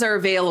smoke ones are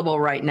available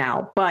right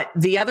now, but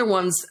the other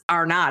ones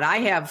are not. I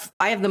have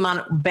them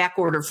on back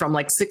order from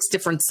like 6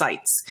 different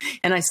sites,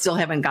 and I still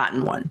haven't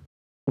gotten one.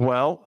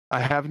 Well, I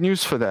have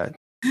news for that.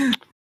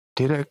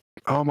 Did I?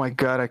 Oh my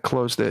God, I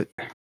closed it.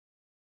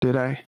 Did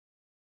I?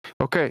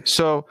 Okay,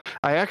 so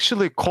I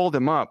actually called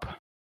them up,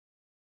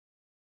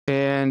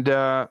 and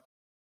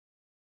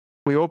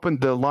we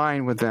opened the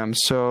line with them.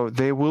 So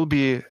they will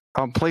be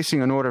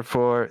placing an order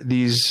for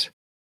these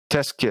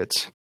test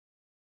kits.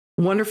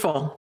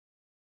 Wonderful.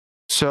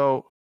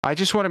 So I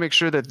just want to make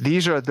sure that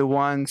these are the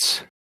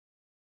ones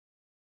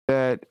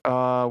that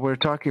we're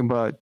talking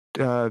about.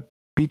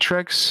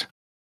 Bitrex.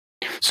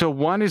 So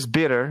one is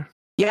bitter.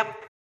 Yep.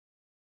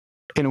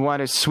 and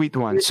one is sweet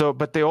one. So,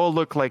 but they all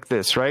look like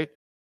this, right?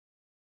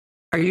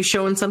 Are you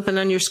showing something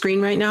on your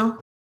screen right now?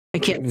 I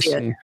can't see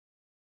it.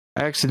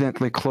 I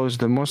accidentally closed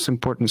the most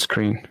important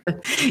screen.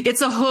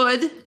 It's a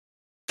hood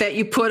that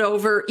you put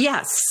over.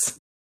 Yes.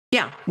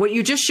 Yeah. What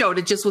you just showed,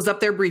 it just was up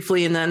there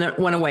briefly and then it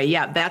went away.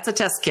 Yeah. That's a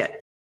test kit.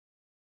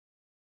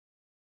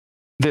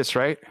 This,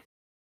 right?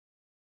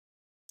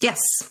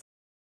 Yes.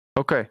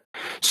 Okay.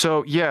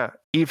 So, yeah,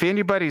 if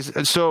anybody's,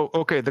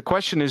 the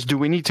question is,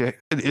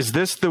 is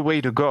this the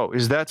way to go?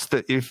 If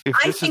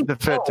this is the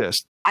fit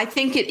test? I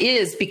think it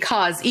is,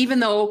 because even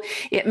though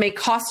it may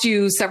cost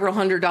you several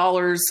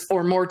 $100s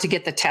or more to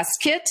get the test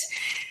kit.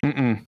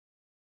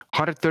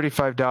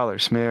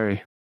 $135,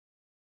 Mary.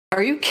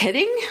 Are you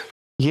kidding?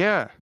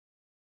 Yeah.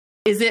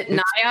 Is it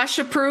NIOSH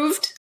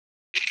approved?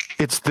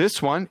 It's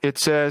this one. It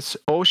says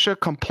OSHA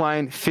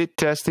compliant fit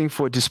testing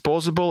for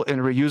disposable and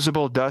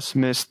reusable dust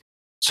mist.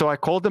 So I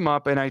called them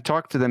up and I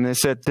talked to them. They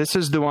said, this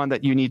is the one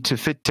that you need to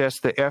fit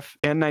test the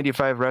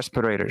N95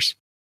 respirators.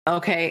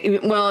 Okay.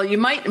 Well,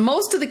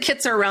 most of the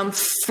kits are around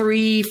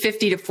 $350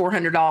 to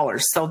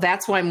 $400. So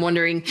that's why I'm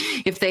wondering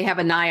if they have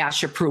a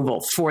NIOSH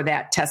approval for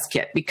that test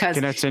kit. Because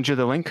can I send you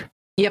the link?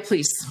 Yeah,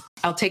 please.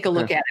 I'll take a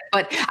look at it.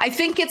 But I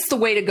think it's the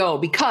way to go,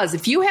 because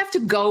if you have to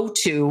go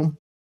to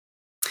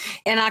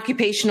an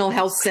occupational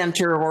health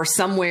center or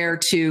somewhere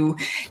to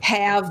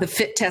have the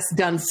fit test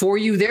done for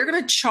you, they're going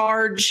to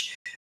charge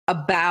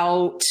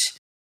about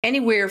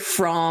anywhere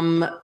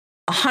from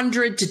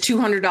 $100 to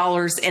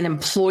 $200 an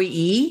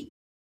employee.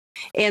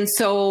 And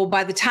so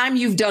by the time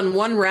you've done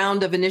one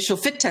round of initial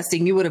fit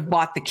testing, you would have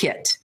bought the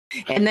kit.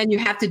 And then you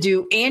have to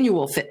do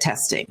annual fit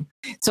testing.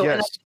 So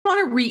yes. I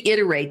want to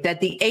reiterate that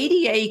the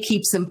ADA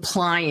keeps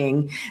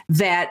implying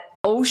that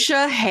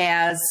OSHA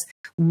has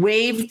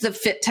waived the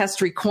fit test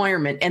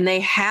requirement, and they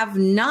have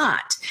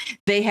not.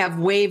 They have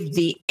waived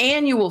the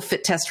annual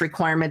fit test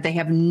requirement. They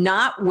have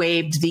not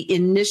waived the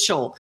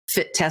initial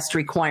fit test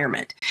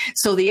requirement.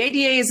 So the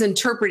ADA is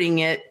interpreting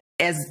it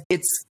as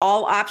it's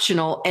all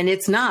optional, and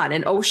it's not.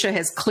 And OSHA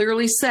has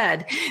clearly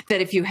said that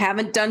if you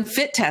haven't done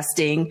fit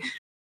testing,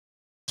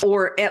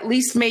 or at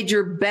least made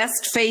your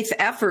best faith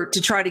effort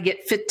to try to get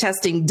fit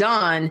testing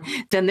done,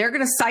 then they're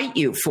going to cite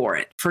you for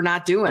it, for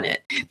not doing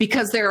it.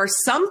 Because there are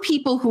some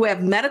people who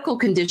have medical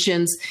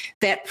conditions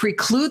that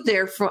preclude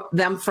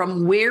them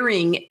from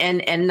wearing an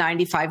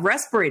N95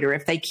 respirator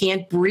if they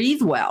can't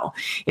breathe well,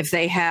 if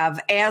they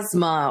have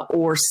asthma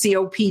or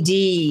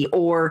COPD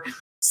or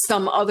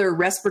some other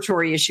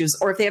respiratory issues,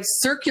 or if they have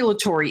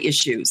circulatory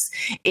issues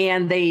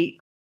and they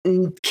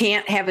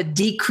can't have a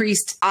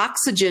decreased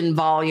oxygen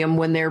volume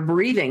when they're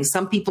breathing.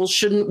 Some people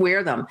shouldn't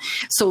wear them.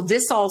 So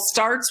this all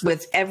starts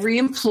with every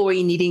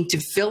employee needing to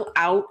fill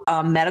out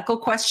a medical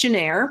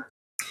questionnaire.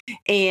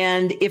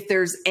 And if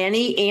there's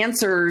any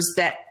answers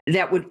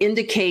that would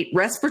indicate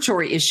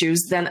respiratory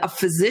issues, then a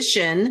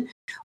physician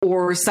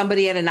or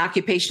somebody at an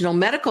occupational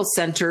medical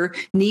center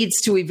needs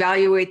to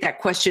evaluate that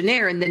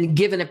questionnaire and then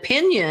give an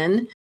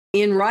opinion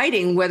in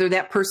writing whether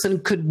that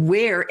person could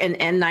wear an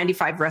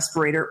N95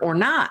 respirator or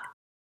not.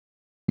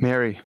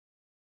 Mary,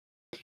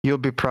 you'll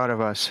be proud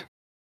of us.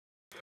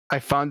 I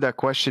found that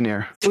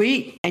questionnaire.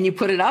 Sweet. And you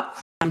put it up?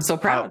 I'm so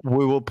proud.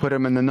 We will put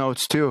them in the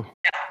notes too.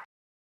 Yeah.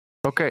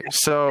 Okay,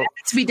 so that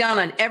needs to be done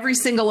on every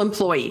single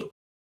employee.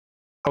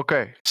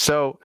 Okay,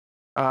 so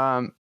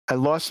I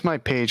lost my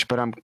page, but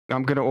I'm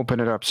going to open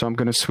it up. So I'm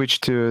going to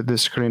switch to the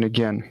screen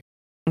again.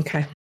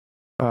 Okay.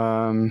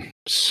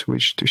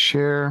 Switch to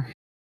share.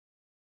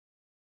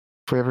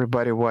 For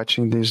everybody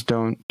watching this,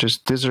 don't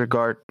just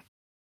disregard.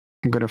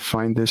 I'm going to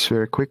find this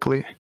very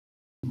quickly.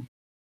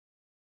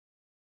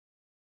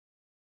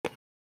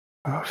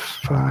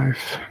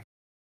 5.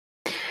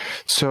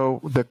 So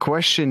the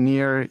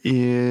questionnaire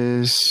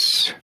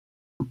is,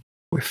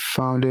 we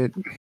found it.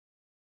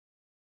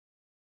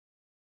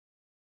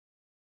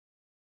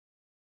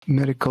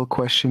 Medical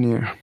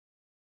questionnaire.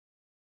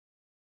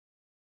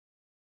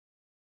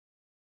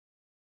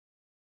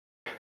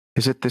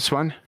 Is it this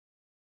one?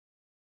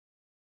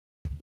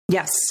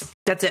 Yes,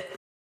 that's it.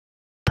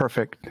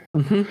 Perfect.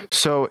 Mm-hmm.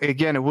 So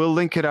again, we'll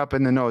link it up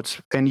in the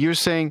notes. And you're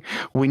saying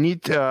we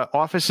need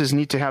offices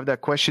need to have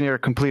that questionnaire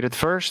completed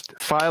first,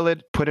 file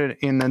it, put it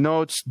in the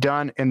notes,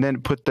 done, and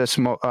then put the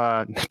smoke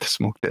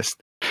test,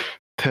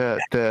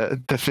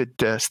 the fit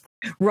test.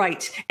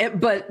 Right,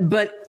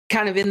 but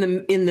kind of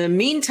in the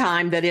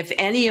meantime, that if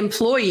any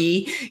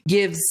employee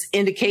gives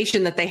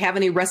indication that they have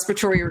any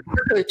respiratory or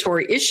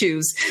circulatory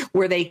issues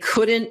where they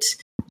couldn't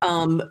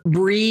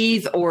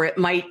breathe, or it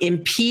might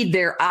impede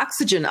their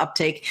oxygen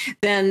uptake,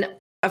 then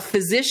a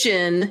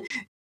physician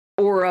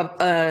or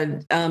a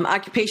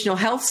occupational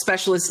health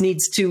specialist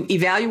needs to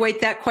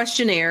evaluate that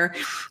questionnaire.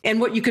 And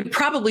what you could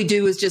probably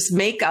do is just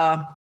make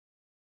an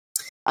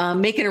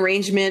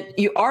arrangement.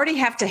 You already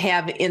have to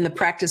have in the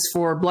practice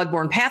for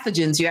bloodborne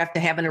pathogens, you have to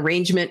have an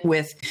arrangement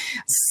with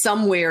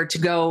somewhere to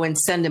go and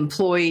send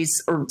employees,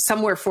 or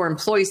somewhere for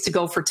employees to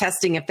go for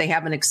testing if they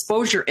have an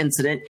exposure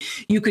incident.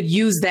 You could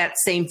use that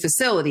same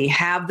facility,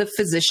 have the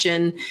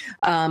physician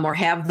or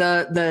have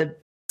the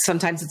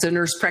sometimes it's a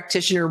nurse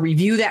practitioner,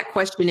 review that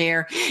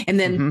questionnaire, and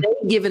then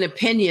they give an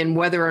opinion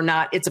whether or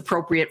not it's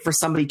appropriate for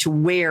somebody to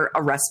wear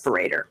a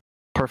respirator.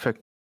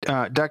 Perfect.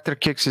 Dr.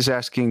 Kicks is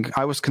asking,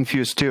 I was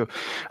confused too.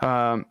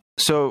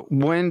 So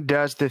when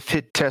does the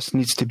fit test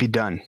needs to be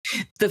done?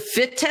 The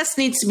fit test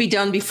needs to be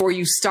done before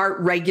you start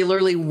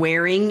regularly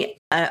wearing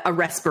a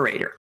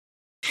respirator.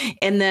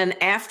 And then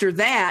after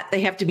that,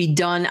 they have to be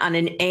done on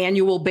an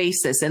annual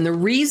basis. And the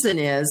reason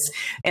is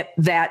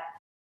that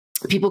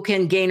people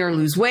can gain or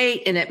lose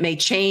weight, and it may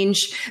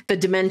change the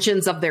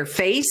dimensions of their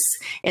face.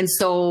 And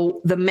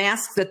so the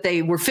mask that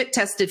they were fit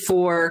tested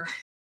for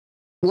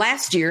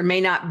last year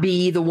may not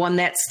be the one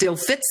that still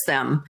fits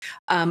them,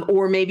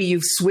 or maybe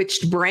you've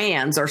switched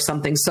brands or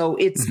something. So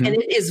it's and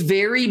it is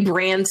very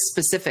brand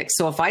specific.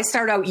 So if I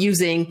start out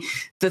using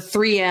the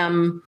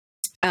 3M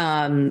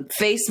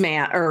face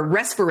mask or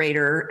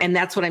respirator, and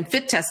that's what I'm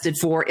fit tested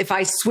for, if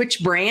I switch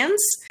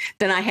brands,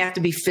 then I have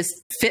to be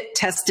fit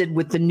tested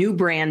with the new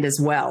brand as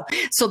well.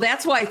 So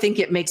that's why I think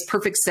it makes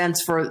perfect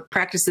sense for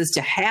practices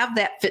to have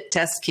that fit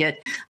test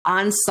kit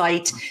on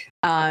site.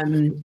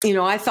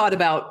 I thought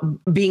about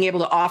being able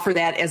to offer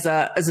that as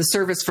a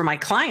service for my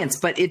clients,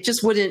 but it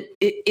just wouldn't,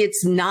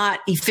 it's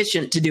not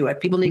efficient to do it.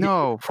 People need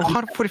for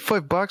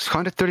 $145,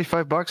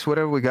 $135,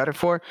 whatever we got it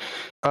for.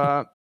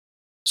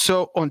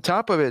 So on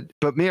top of it,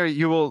 but Mary,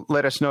 you will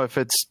let us know if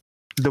it's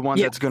the one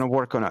that's going to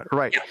work or not.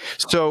 Right. Yeah.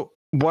 So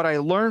what I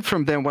learned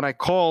from them when I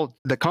called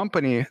this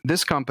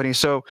company,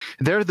 so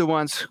they're the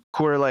ones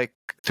who are like,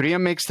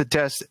 3M makes the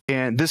test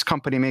and this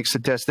company makes the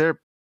test.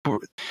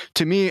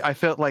 To me, I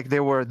felt like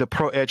they were the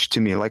Pro Edge to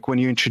me. Like when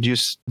you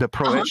introduced the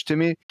Pro Edge to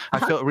me, I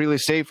felt really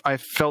safe. I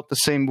felt the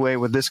same way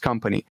with this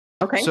company.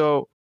 Okay.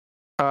 So,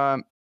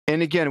 and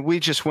again, we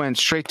just went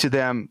straight to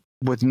them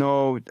with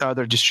no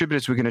other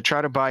distributors. We're going to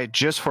try to buy it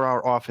just for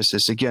our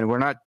offices. Again, we're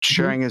not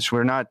sharing this.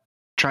 We're not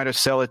trying to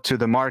sell it to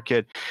the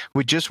market.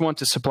 We just want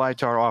to supply it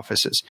to our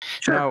offices.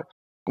 Sure. Now,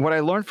 what I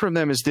learned from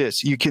them is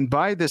this. You can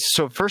buy this.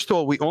 So first of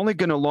all, we're only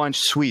going to launch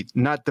sweet,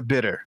 not the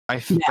bitter.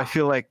 I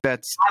feel like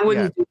that's... I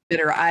wouldn't do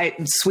bitter.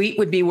 Sweet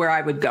would be where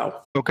I would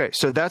go. Okay.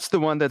 So that's the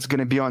one that's going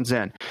to be on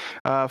Zen.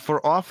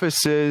 For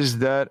offices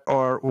that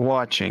are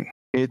watching,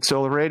 it's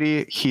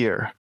already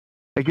here.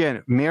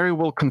 Again, Mary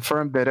will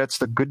confirm that it's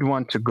the good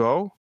one to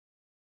go.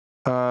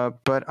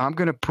 But I'm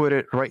going to put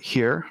it right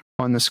here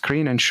on the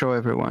screen and show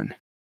everyone.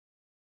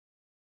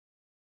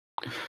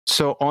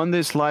 So on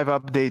this live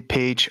update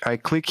page, I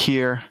click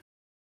here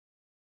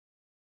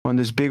on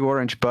this big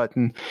orange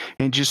button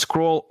and just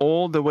scroll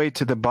all the way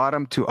to the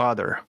bottom to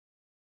other.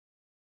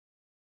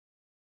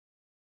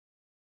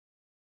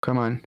 Come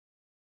on.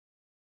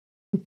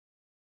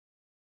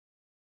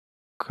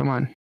 Come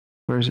on.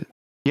 Where is it?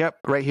 Yep,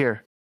 right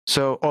here.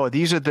 So,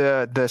 these are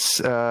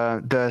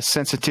the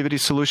sensitivity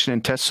solution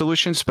and test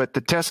solutions, but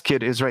the test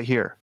kit is right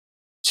here.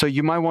 So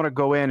you might want to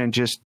go in and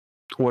just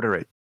order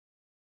it.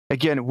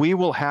 Again, we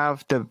will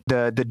have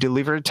the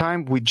delivery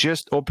time. We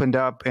just opened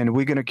up and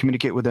we're going to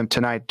communicate with them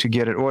tonight to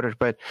get it ordered.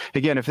 But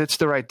again, if it's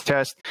the right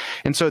test.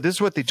 And so this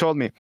is what they told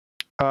me.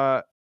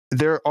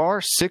 There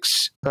are 6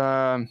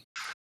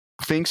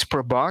 things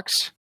per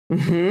box.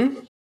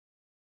 Mm-hmm.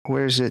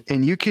 Where is it?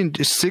 And you can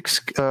do 6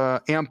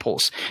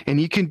 ampoules,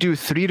 and you can do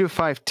 3 to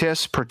 5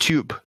 tests per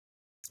tube.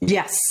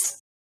 Yes.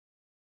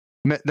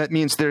 That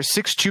means there's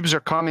 6 tubes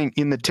are coming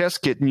in the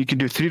test kit, and you can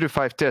do 3 to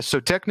 5 tests. So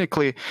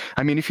technically,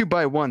 I mean, if you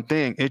buy one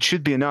thing, it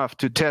should be enough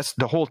to test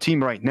the whole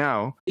team right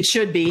now. It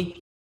should be.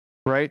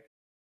 Right?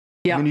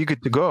 Yeah. And then you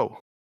get to go.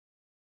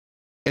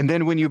 And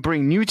then when you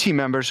bring new team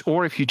members,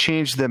 or if you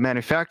change the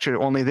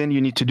manufacturer, only then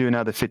you need to do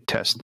another fit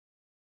test.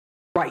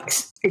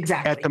 Right.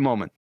 Exactly. At the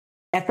moment.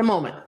 At the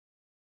moment.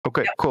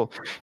 Okay, cool.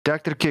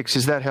 Dr. Kicks,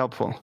 is that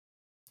helpful?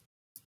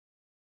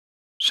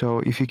 So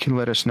if you can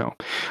let us know.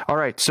 All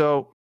right,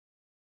 so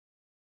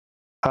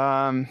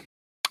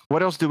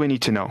what else do we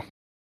need to know?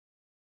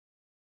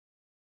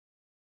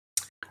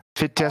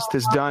 Fit test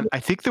is done.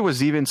 I think there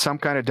was even some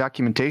kind of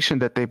documentation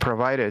that they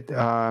provided.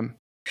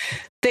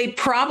 They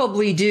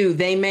probably do.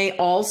 They may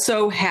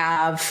also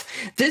have,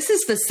 this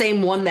is the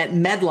same one that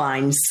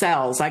Medline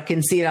sells. I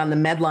can see it on the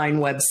Medline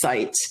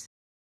website.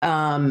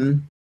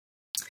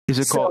 Is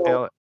it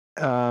called,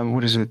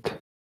 what is it?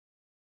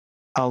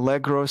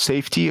 Allegro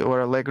Safety or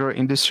Allegro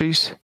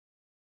Industries?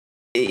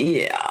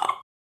 Yeah.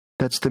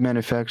 That's the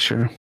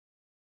manufacturer.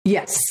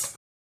 Yes.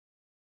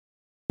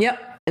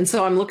 Yep. And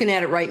so I'm looking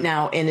at it right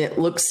now, and it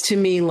looks to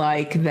me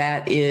like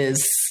that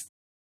is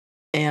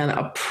an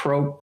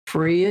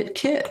appropriate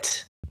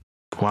kit.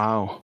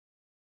 Wow.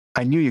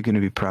 I knew you're going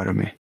to be proud of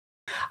me.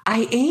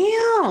 I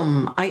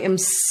am. I am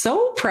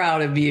so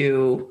proud of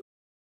you.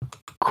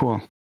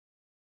 Cool.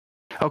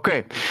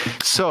 Okay,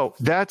 so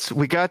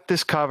we got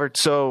this covered.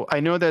 So I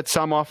know that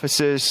some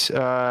offices,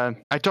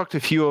 I talked to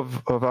a few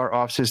of our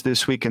offices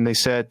this week, and they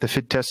said the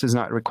fit test is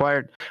not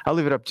required. I'll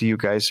leave it up to you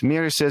guys.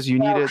 Mary says you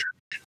need it.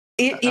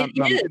 It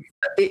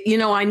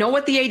is. I know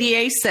what the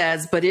ADA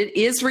says, but it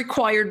is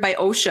required by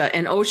OSHA,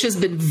 and OSHA's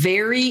been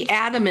very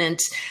adamant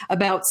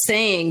about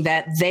saying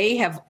that they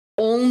have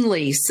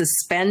only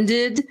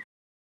suspended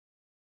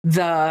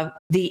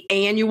the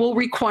annual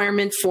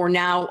requirement for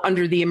now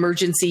under the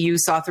emergency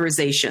use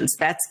authorizations.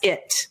 That's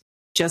it.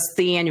 Just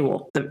the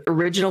annual, the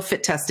original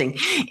fit testing.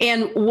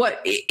 And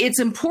it's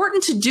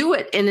important to do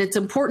it. And it's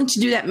important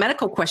to do that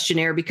medical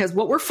questionnaire, because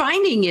what we're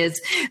finding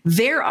is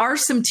there are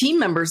some team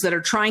members that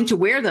are trying to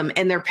wear them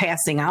and they're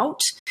passing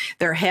out.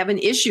 They're having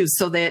issues,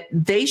 so that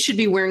they should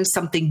be wearing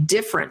something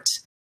different.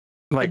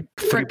 Like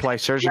 3-ply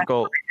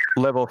surgical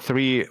level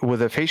 3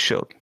 with a face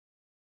shield.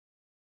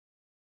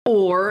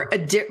 Or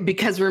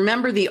because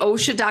remember, the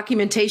OSHA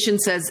documentation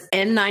says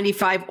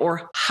N95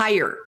 or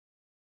higher.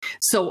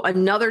 So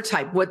another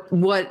type,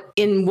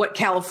 what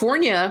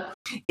California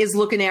is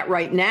looking at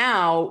right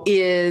now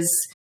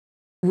is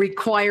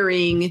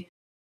requiring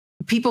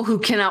people who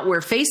cannot wear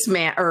face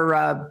mask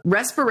or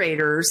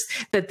respirators,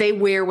 that they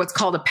wear what's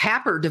called a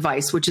PAPR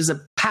device, which is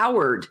a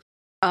powered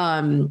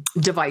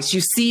device. You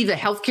see the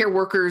healthcare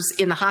workers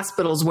in the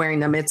hospitals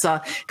wearing them. It's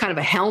a kind of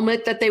a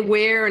helmet that they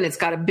wear, and it's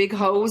got a big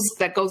hose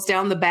that goes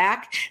down the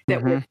back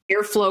that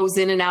air flows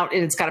in and out,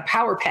 and it's got a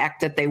power pack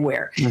that they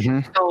wear.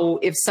 So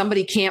if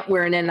somebody can't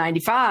wear an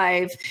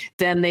N95,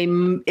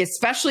 then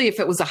especially if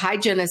it was a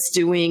hygienist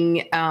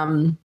doing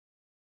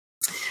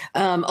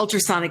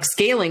ultrasonic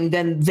scaling,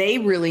 then they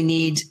really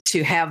need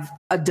to have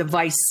a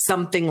device,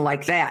 something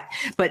like that.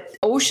 But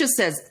OSHA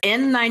says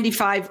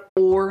N95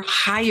 or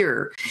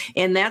higher,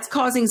 and that's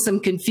causing some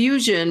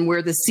confusion,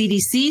 where the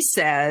CDC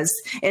says,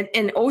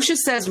 and OSHA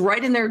says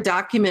right in their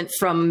document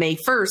from May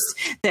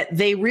 1st, that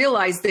they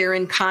realize they're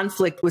in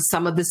conflict with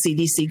some of the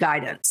CDC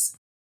guidance.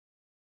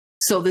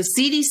 So the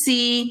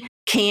CDC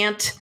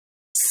can't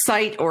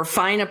cite or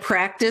fine a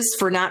practice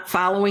for not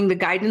following the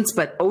guidance,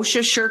 but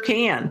OSHA sure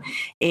can.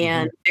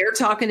 And they're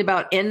talking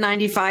about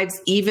N95s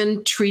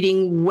even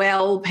treating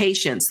well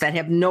patients that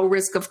have no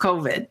risk of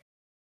COVID.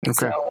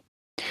 Okay.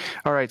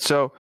 All right.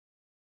 So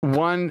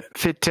one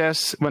fit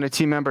test when a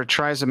team member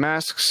tries the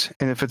masks,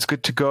 and if it's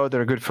good to go,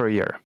 they're good for a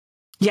year.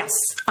 Yes,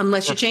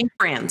 unless you change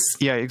brands.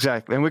 Yeah,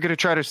 exactly. And we're going to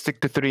try to stick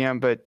to 3M,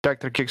 but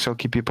Dr. Kicks will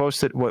keep you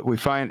posted what we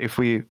find. If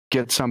we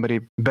get somebody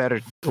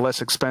better,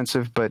 less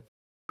expensive, but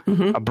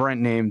a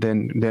brand name,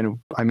 then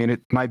I mean,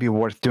 it might be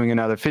worth doing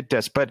another fit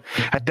test. But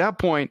at that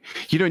point,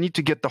 you don't need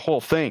to get the whole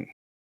thing.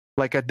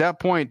 Like at that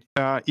point,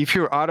 if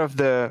you're out of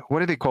the, what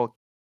do they call it?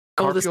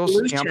 The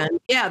solution.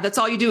 Yeah, that's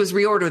all you do is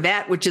reorder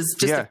that, which is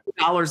just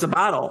 $2 a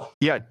bottle.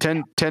 Yeah,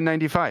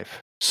 $10.95.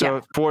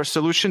 So for a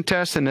solution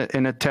test and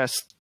a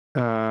test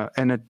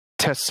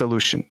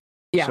solution.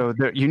 Yeah. So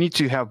you need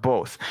to have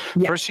both.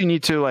 Yeah. First, you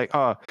need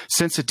to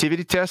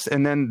sensitivity test,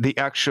 and then the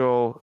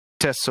actual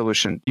test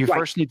solution. You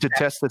first need to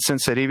test the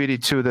sensitivity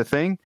to the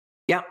thing.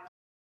 Yeah.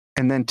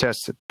 And then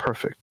test it.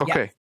 Perfect.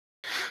 Okay.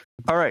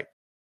 All right.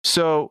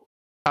 So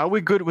are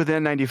we good with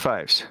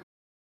N95s?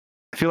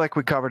 I feel like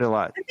we covered a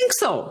lot. I think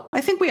so.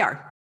 I think we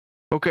are.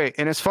 Okay.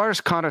 And as far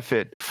as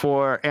counterfeit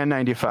for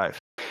N95,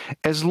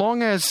 as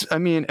long as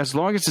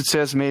it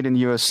says made in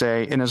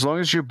USA, and as long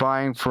as you're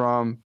buying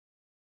from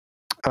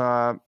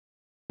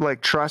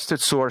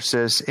trusted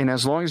sources, and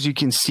as long as you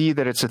can see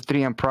that it's a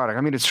 3M product.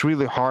 I mean, it's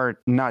really hard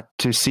not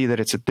to see that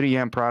it's a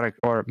 3M product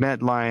or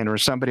Medline or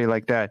somebody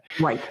like that.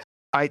 Right.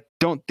 I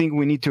don't think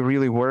we need to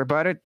really worry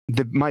about it.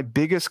 My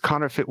biggest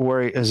counterfeit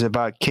worry is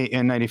about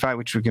KN95,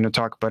 which we're going to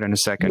talk about in a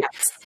second.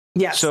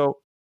 Yes. So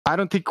I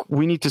don't think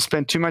we need to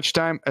spend too much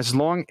time, as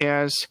long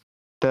as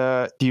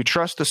you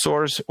trust the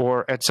source,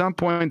 or at some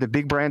point the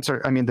big brands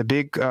the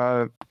big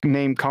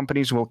name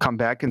companies will come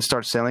back and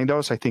start selling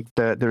those. I think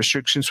the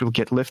restrictions will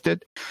get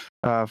lifted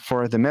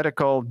for the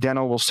medical,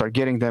 dental will start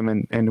getting them,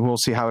 and we'll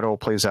see how it all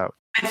plays out.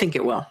 I think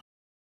it will.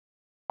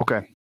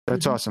 Okay.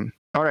 That's awesome.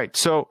 All right.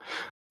 So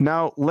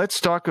now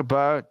let's talk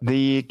about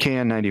the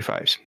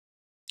KN95s.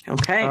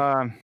 Okay.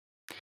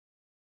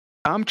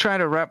 I'm trying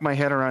to wrap my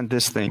head around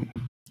this thing.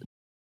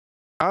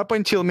 Up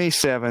until May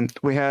 7th,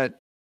 we had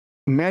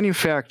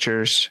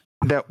manufacturers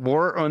that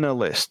were on a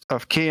list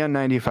of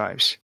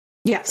KN95s.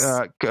 Yes.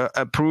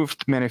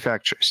 Approved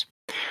manufacturers.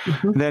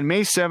 Then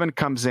May 7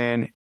 comes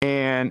in,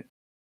 and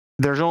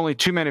there's only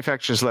 2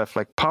 manufacturers left,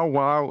 like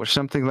Powwow or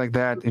something like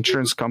that,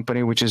 insurance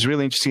company, which is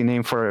really interesting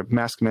name for a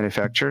mask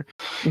manufacturer.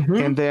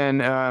 And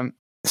then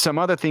some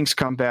other things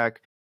come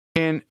back.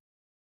 And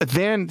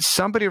then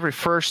somebody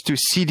refers to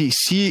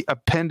CDC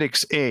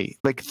Appendix A.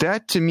 Like,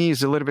 that to me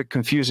is a little bit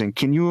confusing.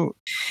 Do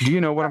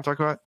you know what I'm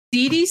talking about?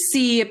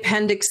 CDC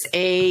Appendix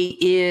A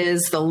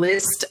is the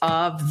list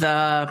of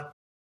the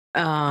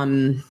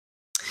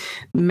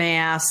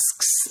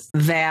masks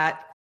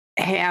that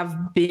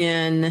have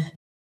been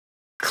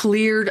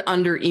cleared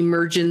under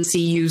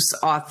emergency use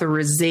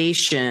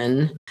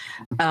authorization.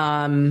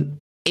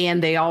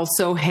 And they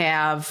also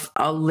have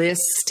a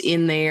list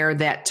in there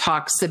that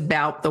talks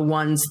about the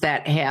ones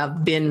that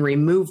have been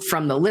removed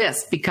from the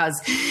list, because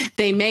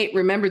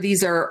remember,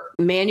 these are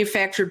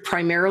manufactured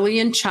primarily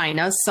in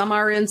China. Some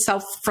are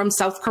from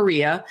South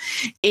Korea.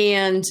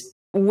 And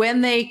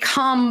when they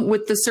come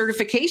with the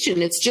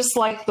certification, it's just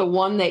like the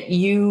one that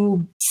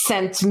you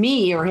sent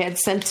me or had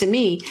sent to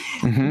me.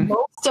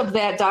 Most of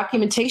that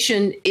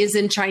documentation is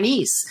in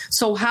Chinese.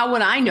 So how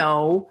would I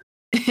know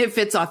if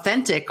it's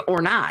authentic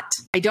or not.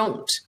 I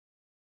don't.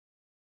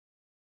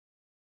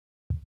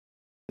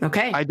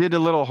 Okay. I did a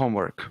little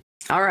homework.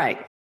 All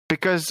right.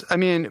 Because, I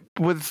mean,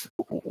 with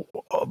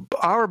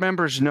our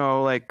members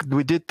know, like,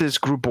 we did this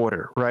group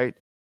order, right?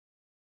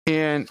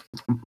 And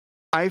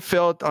I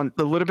felt a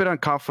little bit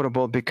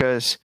uncomfortable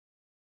because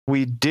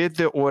we did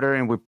the order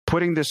and we're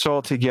putting this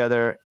all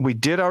together. We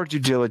did our due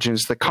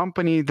diligence. The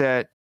company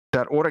that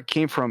order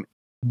came from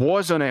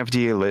was on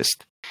FDA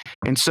list.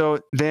 And so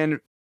then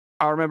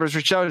our members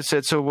reached out and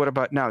said, so what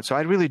about now? So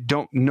I really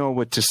don't know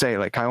what to say.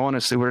 Like, I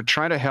honestly, we're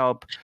trying to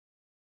help.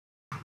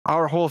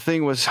 Our whole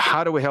thing was,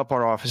 how do we help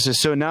our offices?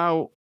 So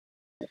now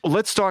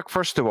let's talk,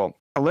 first of all,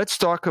 let's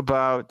talk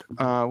about,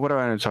 what do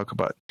I want to talk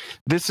about?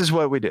 This is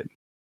what we did.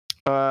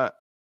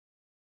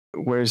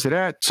 Where is it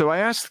at? So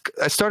I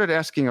started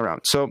asking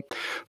around. So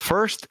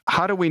first,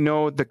 how do we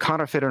know the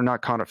counterfeit or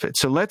not counterfeit?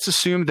 So let's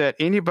assume that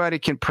anybody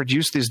can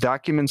produce these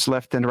documents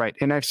left and right.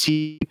 And I've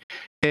seen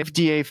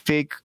FDA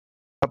fake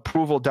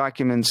approval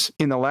documents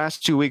in the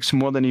last 2 weeks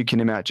more than you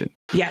can imagine.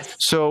 Yes.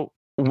 So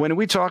when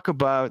we talk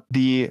about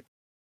the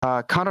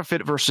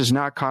counterfeit versus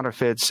not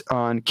counterfeits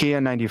on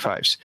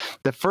KN95s,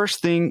 the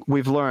first thing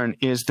we've learned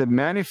is the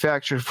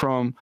manufacturer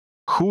from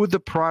who the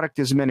product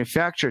is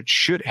manufactured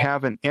should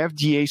have an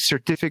FDA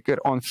certificate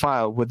on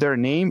file with their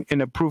name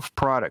and approved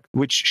product,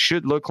 which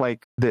should look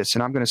like this.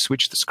 And I'm going to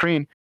switch the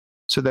screen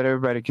so that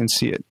everybody can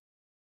see it.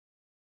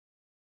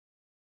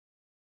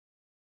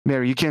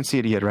 Mary, you can't see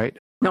it yet, right?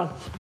 No.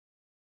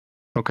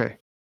 Okay.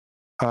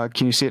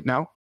 Can you see it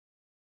now?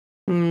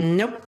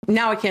 Nope.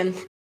 Now I can.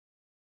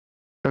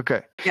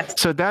 Okay. Yes.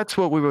 So that's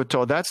what we were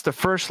told. That's the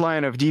first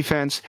line of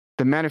defense.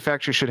 The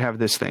manufacturer should have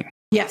this thing.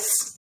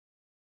 Yes.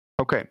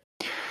 Okay.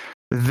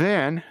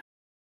 Then,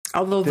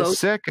 although the those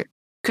second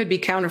could be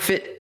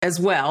counterfeit as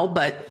well,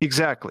 but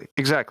exactly.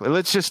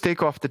 Let's just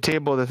take off the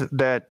table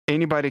that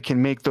anybody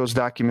can make those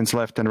documents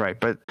left and right.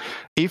 But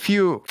if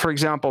you, for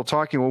example,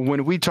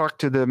 when we talked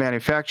to the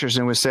manufacturers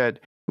and we said,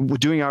 we're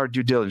doing our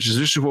due diligence,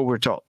 this is what we're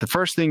told. The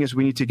first thing is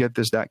we need to get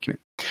this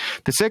document.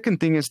 The second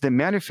thing is the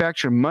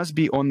manufacturer must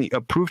be on the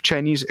approved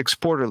Chinese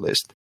exporter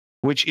list,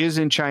 which is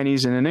in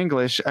Chinese and in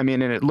English. I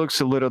mean, and it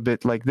looks a little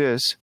bit like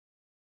this.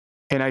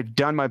 And I've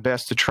done my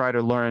best to try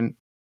to learn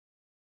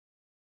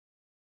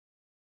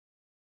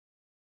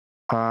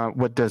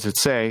what does it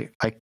say.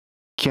 I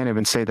can't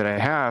even say that I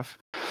have.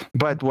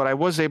 But what I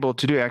was able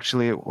to do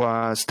actually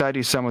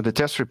study some of the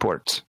test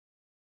reports.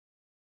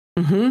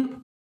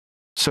 Mm-hmm.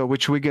 So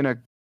which we're going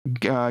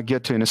to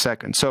get to in a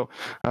second. So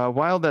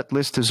while that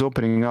list is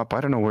opening up, I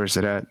don't know where is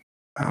it at.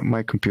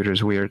 My computer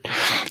is weird.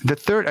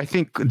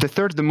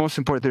 The most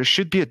important, there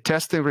should be a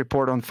testing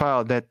report on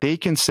file that they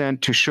can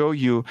send to show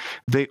you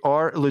they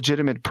are a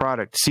legitimate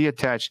product. See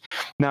attached.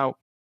 Now,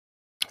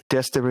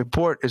 testing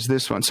report is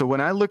this one. So when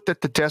I looked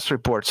at the test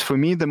reports, for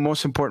me, the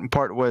most important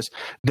part was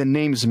the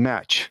names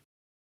match.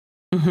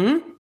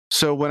 Mm-hmm.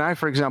 So when I,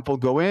 for example,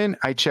 go in,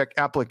 I check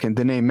applicant,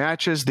 the name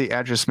matches, the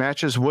address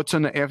matches, what's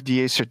on the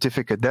FDA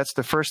certificate. That's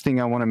the first thing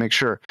I want to make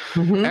sure.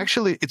 Mm-hmm.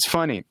 Actually, it's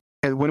funny.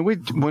 And when we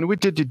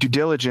did the due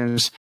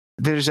diligence,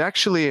 there's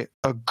actually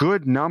a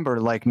good number,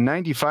 like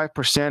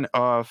 95%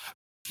 of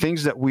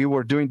things that we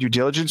were doing due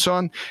diligence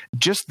on,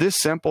 just this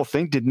simple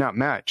thing did not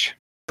match.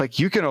 Like,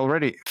 you can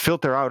already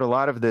filter out a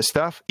lot of this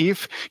stuff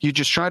if you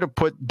just try to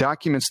put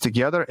documents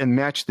together and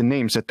match the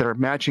names that they're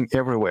matching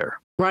everywhere.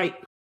 Right.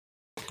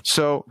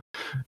 So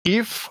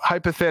if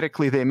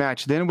hypothetically they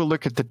match, then we'll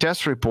look at the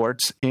test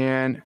reports.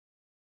 And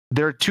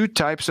there are two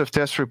types of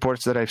test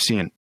reports that I've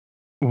seen.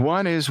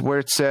 One is where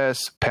it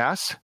says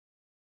pass.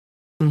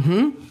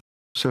 Mm-hmm.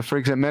 So, for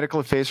example, medical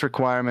affairs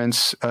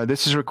requirements,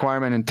 this is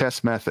requirement and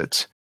test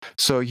methods.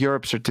 So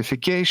Europe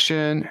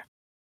certification,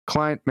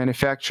 client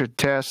manufactured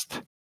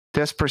test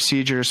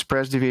procedures,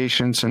 press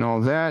deviations, and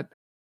all that.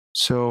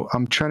 So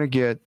I'm trying to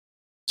get,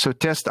 so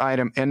test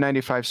item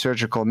N95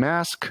 surgical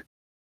mask.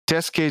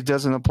 Test case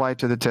doesn't apply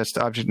to the test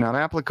object, not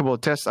applicable.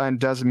 Test item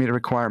doesn't meet a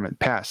requirement.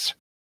 Pass.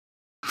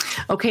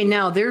 Okay,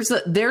 now there's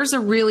a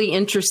really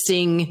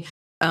interesting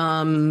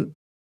thing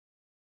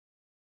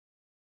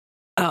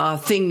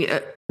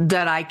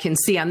that I can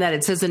see on that.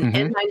 It says an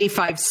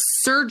N95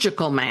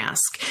 surgical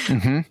mask.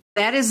 Mm-hmm.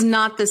 That is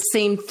not the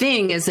same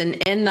thing as an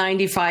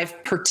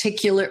N95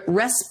 particulate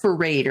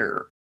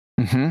respirator.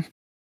 Mm-hmm.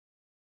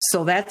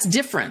 So that's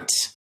different.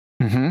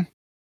 Mm-hmm.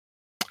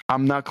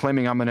 I'm not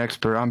claiming I'm an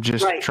expert. I'm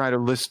just trying to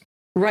list.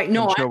 Right.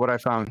 No, show what I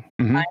found.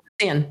 Mm-hmm. I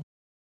understand.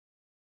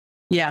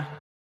 Yeah.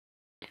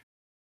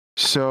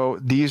 So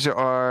these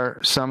are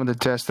some of the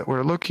tests that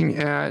we're looking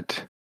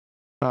at.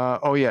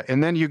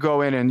 And then you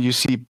go in and you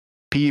see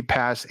P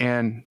pass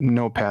and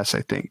no pass,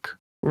 I think.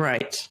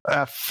 Right.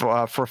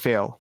 For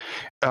fail.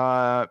 We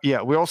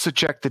also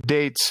check the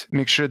dates,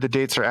 make sure the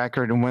dates are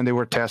accurate and when they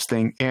were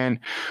testing. And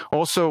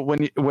also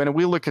when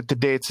we look at the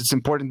dates, it's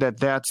important that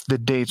that's the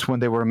dates when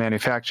they were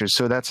manufactured.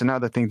 So that's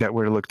another thing that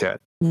we're looked at.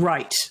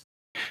 Right.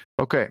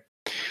 Okay.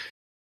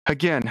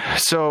 Again,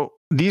 so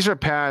these are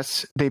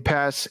pass, they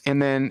pass,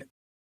 and then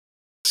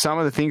some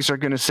of the things are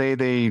going to say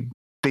they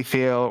they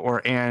fail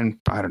and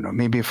I don't know,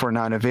 maybe if we're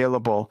not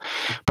available.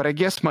 But I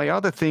guess my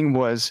other thing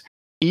was,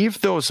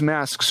 if those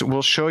masks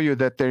will show you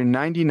that they're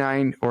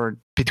 99 or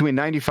between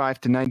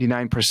 95 to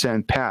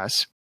 99%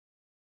 pass,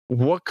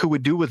 what could we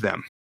do with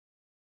them?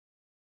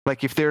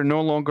 Like if they're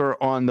no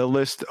longer on the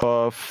list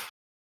of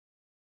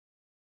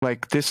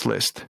like this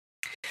list.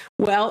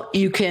 Well,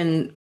 you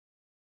can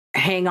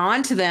hang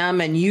on to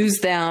them and use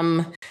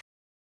them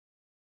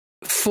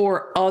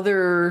for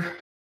other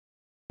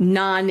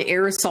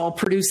non-aerosol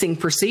producing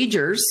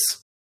procedures.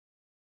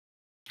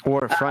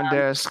 Or front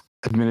desk,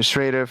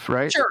 administrative,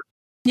 right? Sure.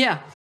 Yeah,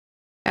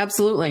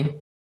 absolutely.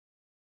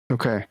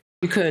 Okay.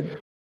 You could.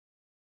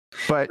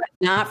 But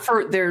not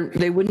for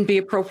they wouldn't be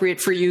appropriate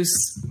for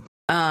use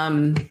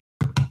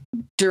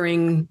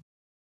during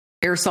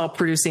aerosol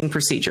producing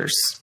procedures.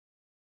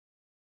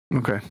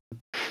 Okay.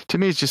 To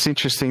me, it's just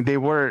interesting. They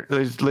were,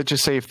 let's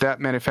just say if that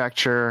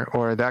manufacturer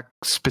or that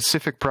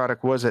specific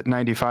product was at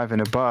 95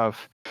 and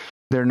above,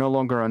 they're no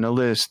longer on the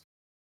list.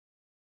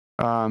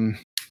 I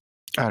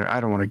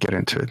don't want to get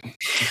into it.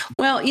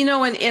 Well,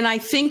 and I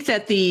think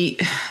that the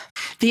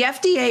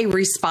FDA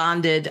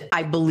responded,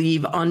 I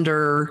believe,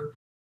 under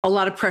a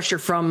lot of pressure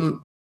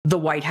from the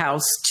White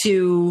House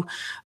to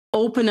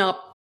open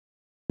up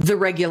the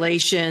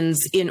regulations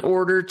in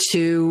order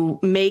to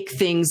make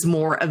things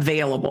more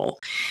available.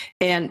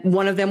 And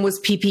one of them was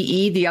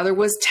PPE, the other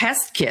was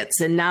test kits.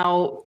 And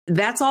now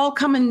that's all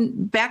coming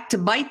back to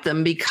bite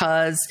them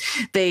because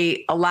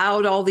they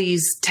allowed all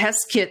these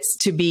test kits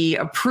to be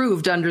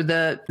approved under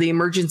the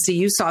emergency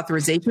use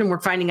authorization. And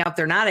we're finding out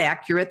they're not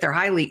accurate. They're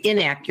highly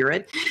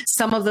inaccurate.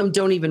 Some of them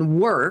don't even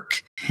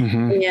work.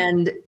 Mm-hmm.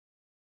 And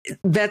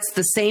that's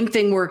the same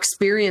thing we're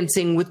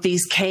experiencing with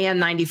these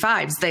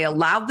KN95s. They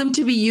allowed them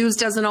to be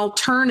used as an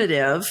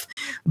alternative,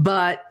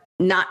 but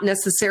not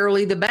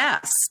necessarily the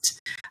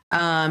best.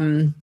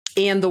 And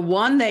the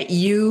one that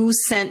you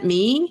sent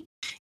me,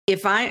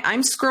 if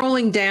I'm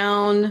scrolling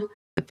down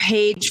the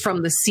page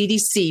from the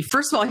CDC,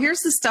 first of all,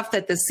 here's the stuff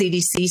that the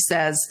CDC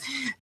says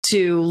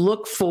to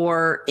look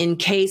for in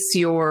case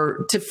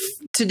to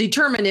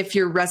determine if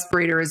your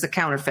respirator is a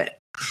counterfeit.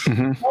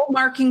 Mm-hmm. No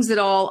markings at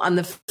all on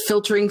the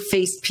filtering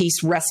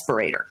facepiece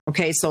respirator.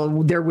 Okay,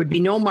 so there would be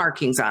no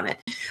markings on it.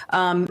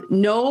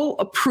 No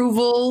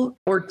approval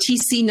or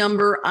TC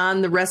number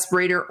on the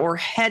respirator or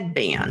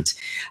headband.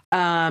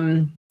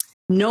 No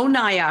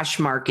NIOSH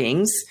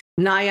markings.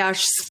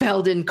 NIOSH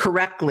spelled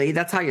incorrectly.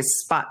 That's how you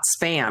spot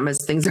spam, as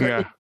things are.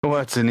 Yeah. Well,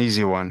 that's an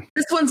easy one.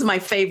 This one's my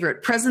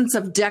favorite. Presence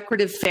of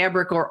decorative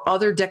fabric or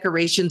other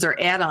decorations or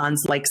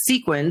add-ons like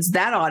sequins.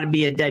 That ought to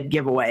be a dead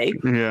giveaway.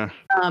 Yeah.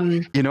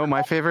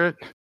 My favorite?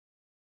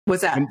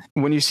 What's that?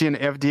 When you see an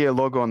FDA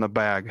logo on the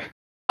bag.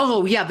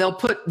 Oh, yeah. They'll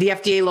put the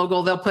FDA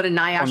logo. They'll put a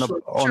NIOSH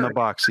on the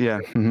box. Yeah.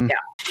 Mm-hmm. Yeah.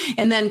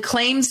 And then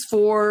claims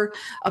for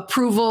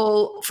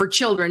approval for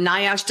children.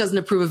 NIOSH doesn't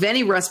approve of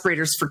any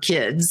respirators for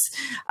kids.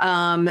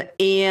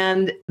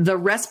 And the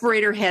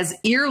respirator has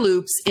ear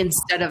loops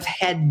instead of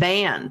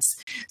headbands.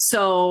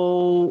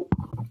 So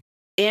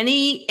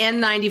any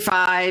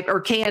N95 or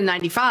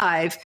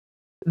KN95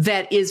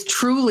 that is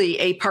truly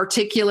a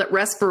particulate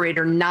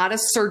respirator, not a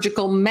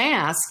surgical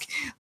mask,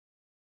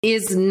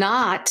 is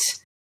not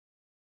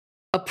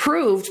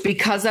approved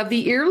because of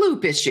the ear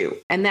loop issue.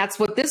 And that's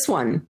what this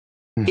one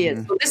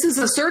is. So this is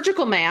a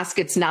surgical mask.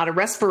 It's not a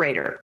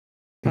respirator.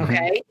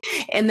 Okay.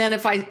 Mm-hmm. And then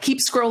if I keep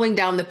scrolling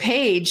down the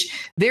page,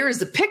 there is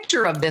a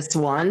picture of this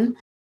one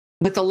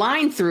with a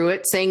line through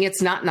it saying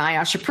it's not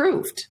NIOSH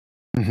approved.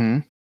 Mm-hmm.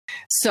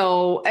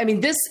 So, I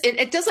mean,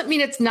 it doesn't mean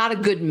it's not a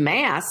good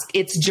mask.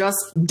 It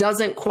just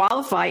doesn't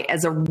qualify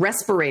as a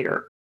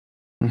respirator.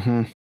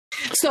 Mm-hmm.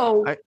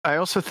 So I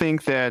also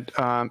think that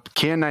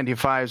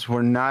KN95s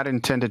were not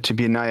intended to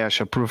be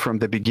NIOSH approved from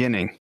the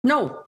beginning.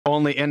 No.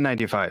 Only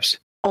N95s.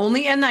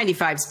 Only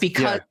N95s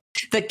because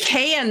the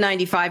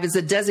KN95 is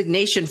a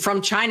designation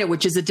from China,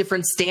 which is a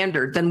different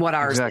standard than what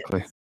ours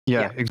exactly. is.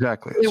 Yeah,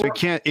 exactly. So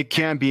it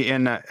can't be a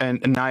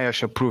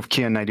NIOSH approved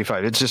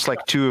KN95. It's just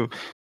like two.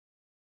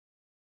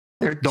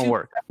 They're don't two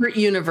work. Separate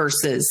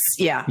universes.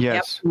 Yeah,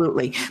 yes.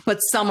 Absolutely. But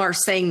some are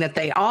saying that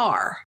they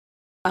are.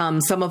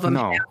 Some of them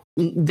have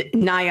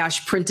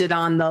NIOSH printed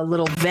on the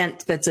little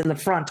vent that's in the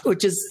front,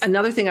 which is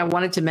another thing I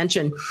wanted to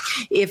mention.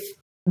 If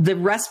the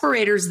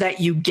respirators that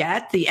you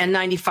get, the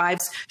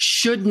N95s,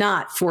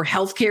 for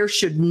healthcare,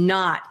 should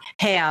not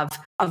have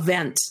a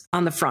vent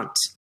on the front.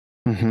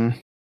 Mm-hmm.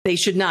 They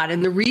should not.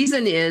 And the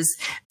reason is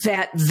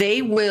that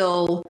they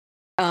will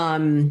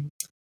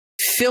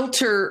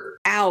filter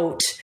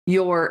out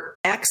your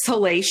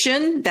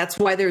exhalation. That's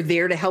why they're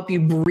there, to help you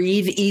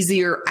breathe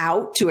easier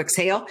out, to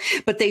exhale,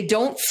 but they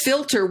don't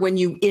filter when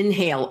you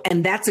inhale.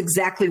 And that's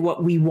exactly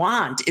what we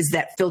want, is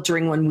that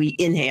filtering when we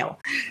inhale.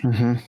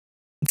 Mm-hmm.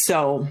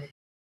 So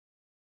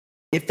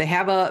if they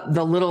have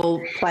the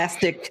little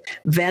plastic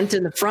vent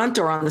in the front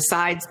or on the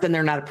sides, then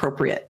they're not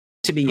appropriate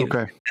to be used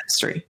in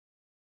dentistry.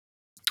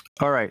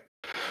 All right.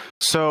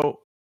 So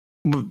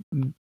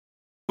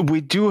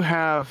we do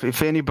have,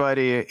 if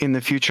anybody in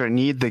the future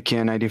need the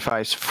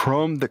KN95s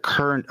from the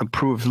current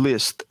approved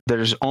list,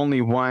 there's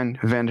only one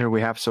vendor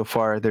we have so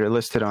far. They're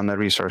listed on the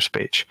resource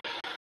page,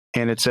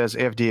 and it says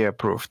FDA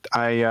approved.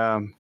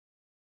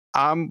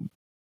 I'm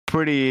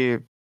pretty,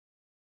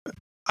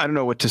 I don't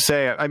know what to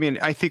say. I mean,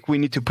 I think we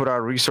need to put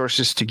our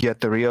resources to get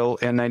the real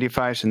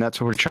N95s, and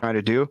that's what we're trying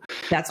to do.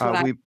 That's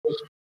what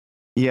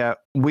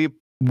we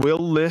will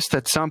list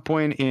at some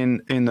point in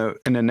the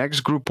next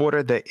group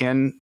order the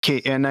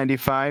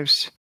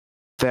N95s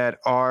that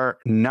are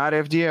not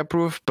FDA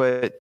approved,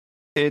 but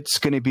it's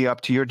going to be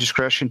up to your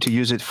discretion to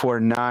use it for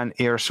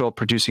non-aerosol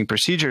producing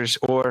procedures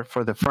or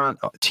for the front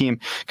team,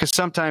 because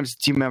sometimes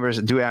team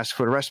members do ask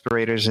for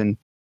respirators and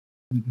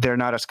they're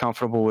not as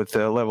comfortable with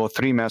the level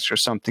 3 mask or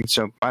something.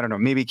 So I don't know,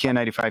 maybe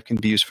KN95 can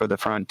be used for the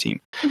front team.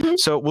 Mm-hmm.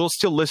 So we'll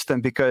still list them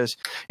because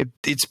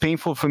it's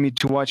painful for me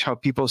to watch how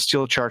people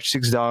still charge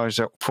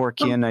 $6 for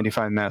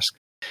KN95 mask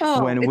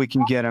when we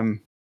can get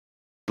them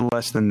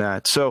less than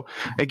that. So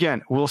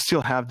again, we'll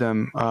still have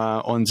them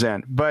on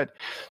Zen. But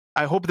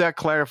I hope that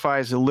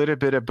clarifies a little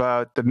bit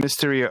about the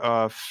mystery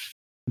of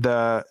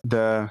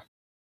the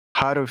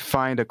how to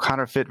find a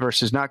counterfeit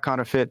versus not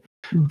counterfeit.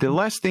 Mm-hmm. The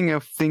last thing I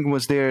think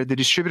was there, the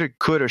distributor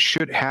could or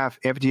should have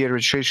FDA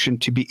registration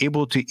to be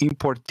able to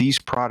import these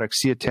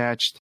products, the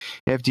attached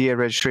FDA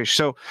registration.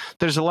 So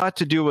there's a lot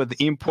to do with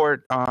the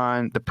import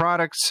on the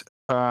products.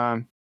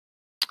 Let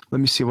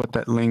me see what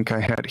that link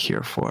I had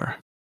here for.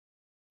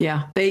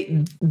 Yeah,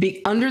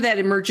 under that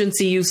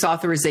emergency use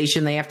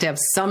authorization, they have to have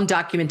some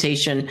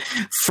documentation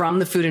from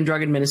the Food and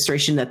Drug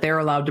Administration that they're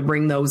allowed to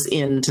bring those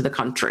into the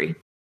country.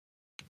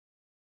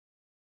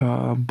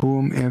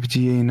 Boom,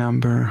 FDA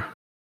number.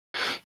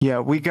 Yeah,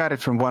 we got it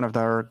from one of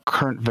our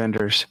current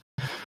vendors.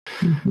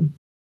 Mm-hmm.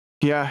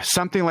 Yeah,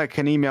 something like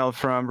an email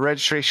from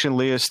registration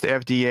list,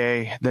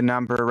 FDA, the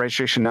number,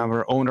 registration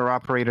number, owner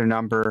operator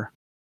number.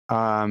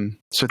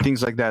 So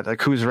things like that,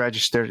 like who's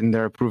registered and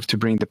they're approved to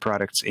bring the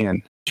products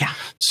in. Yeah.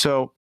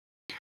 So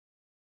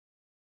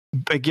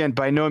again,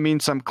 by no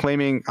means I'm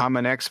claiming I'm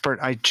an expert.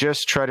 I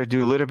just try to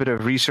do a little bit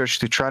of research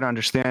to try to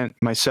understand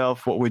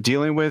myself what we're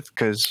dealing with,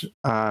 because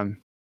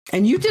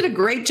and you did a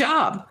great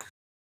job.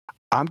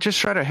 I'm just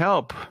trying to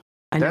help.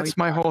 That's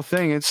my whole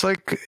thing. It's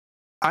like,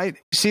 I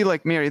see,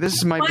 like, Mary, this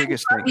is my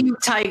biggest thing. You,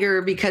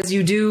 Tiger, because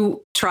you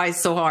do try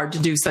so hard to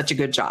do such a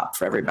good job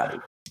for everybody.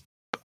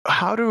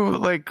 How do,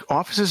 like,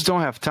 offices don't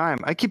have time?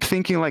 I keep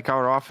thinking, like,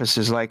 our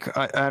offices, like,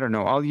 I don't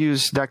know, I'll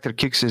use Dr.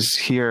 Kicks's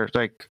here.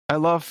 Like, I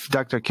love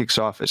Dr. Kick's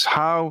office.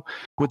 How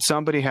would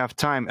somebody have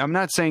time? I'm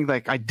not saying,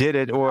 like, I did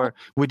it or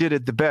we did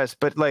it the best,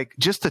 but, like,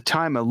 just the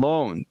time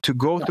alone to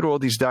go through all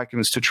these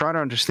documents to try to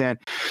understand.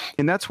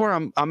 And that's where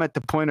I'm at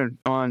the point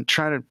on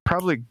trying to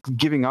probably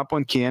giving up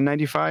on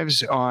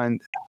KN95s,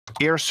 on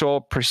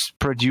aerosol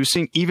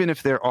producing, even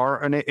if there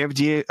are an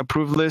FDA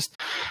approved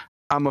list.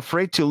 I'm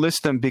afraid to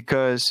list them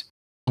because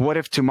what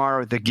if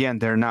tomorrow, again,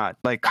 they're not?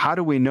 Like, how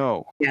do we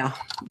know? Yeah,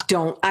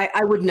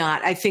 I would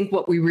not. I think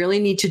what we really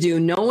need to do,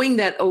 knowing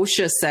that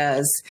OSHA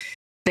says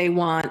they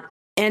want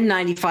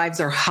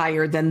N95s or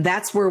higher, then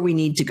that's where we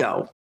need to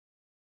go.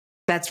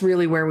 That's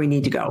really where we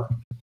need to go.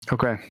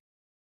 Okay.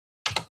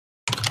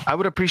 I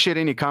would appreciate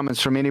any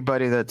comments from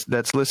anybody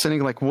that's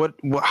listening. Like, what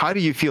how do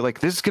you feel? Like,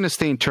 this is going to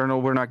stay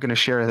internal. We're not going to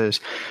share this.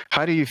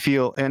 How do you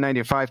feel?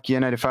 N95,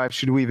 KN95,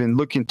 should we even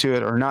look into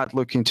it or not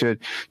look into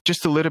it?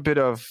 Just a little bit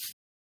of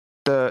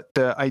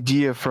the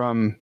idea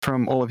from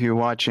all of you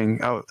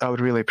watching, I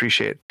would really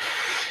appreciate.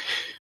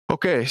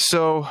 Okay,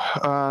 so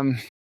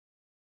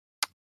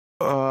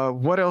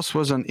what else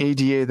was on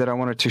ADA that I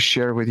wanted to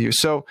share with you?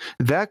 So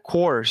that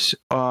course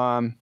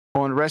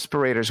on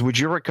respirators, would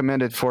you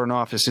recommend it for an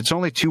office? It's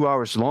only 2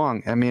 hours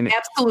long. I mean,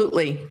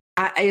 absolutely.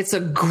 It's a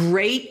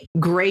great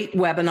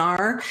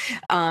webinar.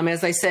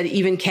 As I said,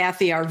 even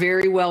Kathy, our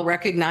very well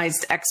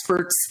recognized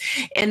experts.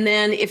 And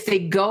then if they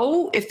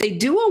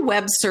do a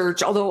web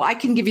search, although I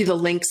can give you the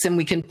links and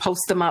we can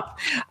post them up,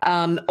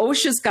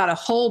 OSHA's got a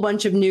whole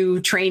bunch of new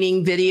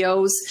training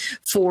videos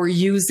for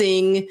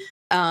using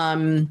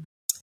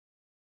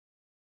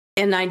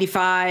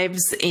N95s,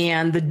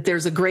 and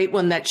there's a great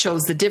one that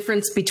shows the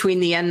difference between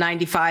the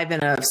N95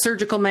 and a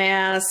surgical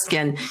mask,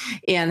 and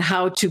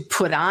how to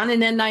put on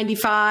an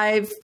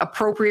N95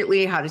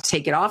 appropriately, how to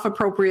take it off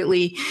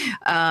appropriately.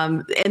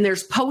 And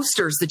there's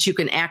posters that you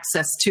can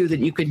access to that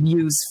you could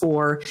use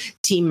for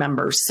team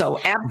members. So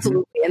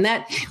absolutely. Mm-hmm.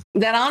 And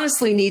that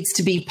honestly needs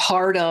to be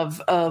part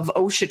of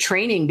OSHA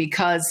training,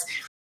 because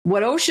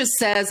what OSHA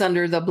says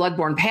under the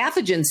bloodborne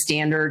pathogen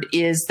standard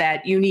is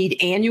that you need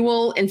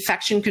annual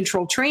infection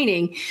control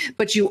training,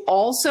 but you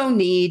also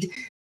need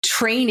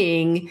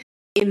training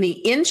in the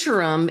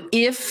interim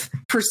if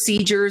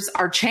procedures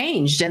are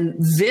changed. And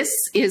this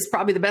is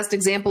probably the best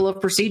example of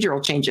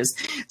procedural changes.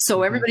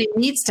 So everybody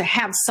needs to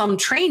have some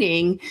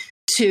training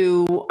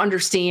to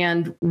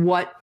understand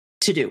what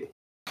to do.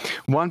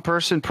 One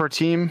person per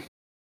team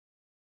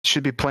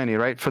should be plenty,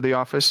 right, for the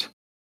office?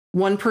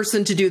 One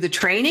person to do the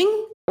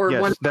training? Or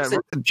yes, one person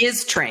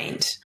is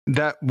trained?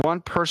 That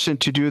one person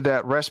to do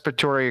that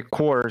respiratory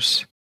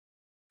course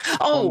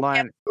Oh,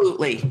 online?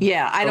 absolutely.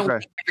 Yeah. I don't Okay.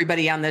 think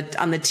everybody on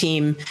the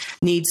team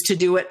needs to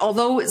do it.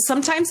 Although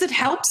sometimes it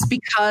helps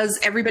because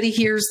everybody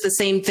hears the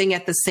same thing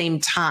at the same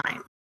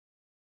time.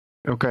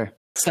 Okay.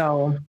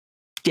 So,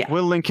 yeah.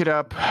 We'll link it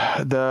up.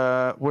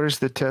 Where's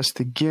the test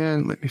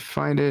again? Let me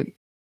find it.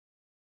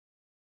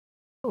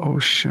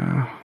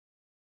 OSHA.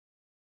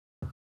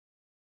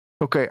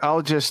 Okay,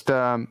 I'll just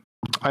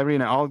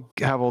Irina, I'll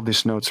have all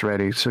these notes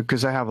ready. So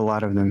because I have a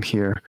lot of them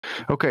here.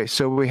 Okay,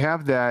 so we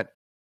have that.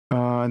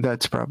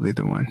 That's probably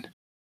the one.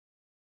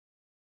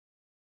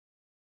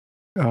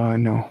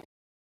 No.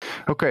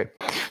 Okay,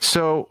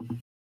 so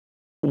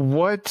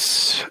what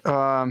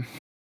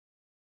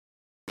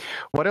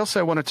else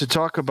I wanted to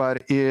talk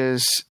about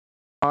is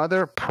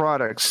other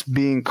products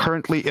being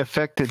currently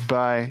affected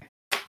by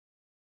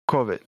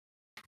COVID.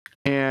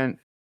 And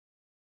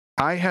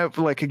I have,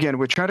 again,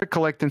 we're trying to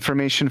collect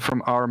information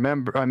from our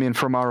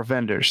from our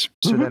vendors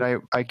so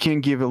that I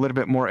can give a little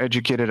bit more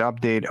educated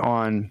update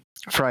on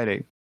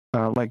Friday,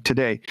 like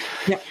today.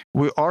 Yep.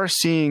 We are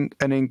seeing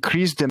an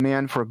increased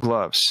demand for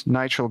gloves,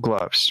 nitrile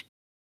gloves.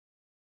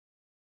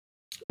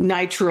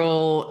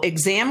 Nitrile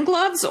exam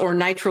gloves or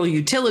nitrile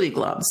utility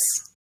gloves?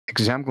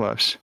 Exam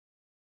gloves.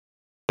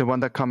 The one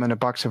that come in a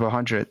box of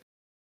 100.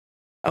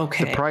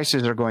 Okay. The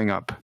prices are going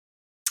up.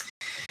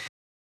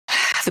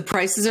 The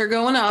prices are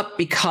going up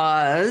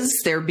because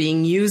they're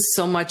being used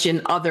so much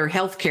in other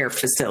healthcare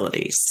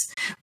facilities.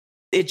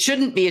 It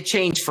shouldn't be a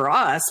change for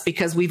us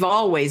because we've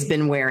always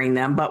been wearing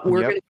them, but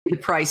we're going to pay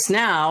the price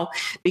now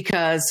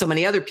because so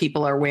many other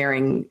people are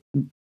wearing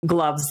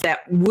gloves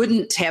that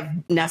wouldn't have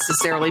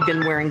necessarily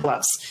been wearing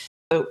gloves.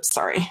 Oh,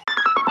 sorry.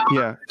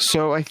 Yeah.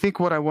 So I think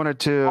what I wanted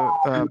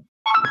to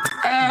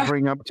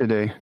bring up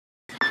today.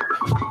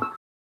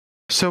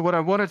 So what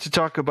I wanted to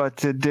talk about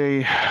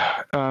today,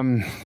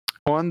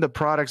 on the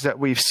products that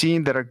we've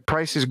seen that are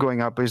prices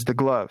going up, is the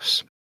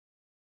gloves.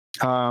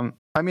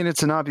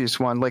 It's an obvious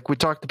one. Like we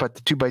talked about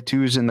the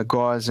 2x2s and the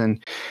gauze,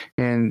 and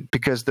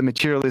because the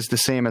material is the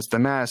same as the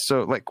mask.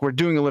 So we're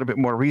doing a little bit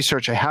more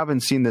research. I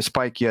haven't seen the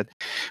spike yet,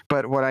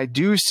 but what I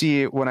do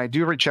see when I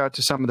do reach out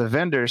to some of the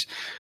vendors,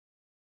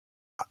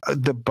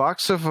 the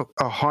box of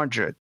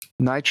 100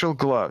 nitrile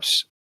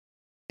gloves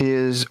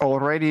is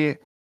already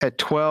at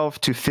 $12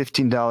 to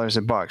 $15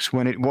 a box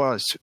when it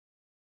was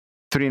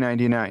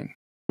 $3.99.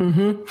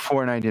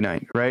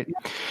 $4.99, right?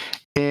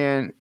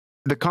 And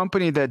the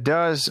company that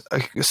does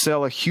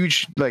sell a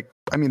huge,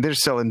 they're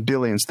selling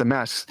billions, the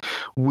masks.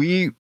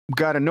 We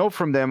got a note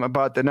from them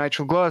about the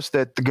nitrile gloves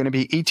that they're going to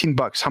be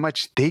 $18. How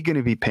much they going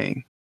to be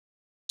paying?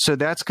 So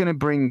that's going to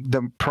bring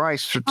the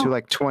price to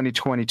like 20,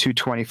 22,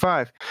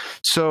 25.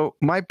 So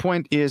my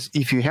point is,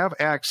 if you have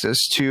access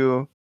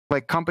to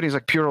companies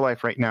like Pure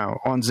Life right now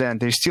on Zen,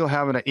 they still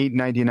have it at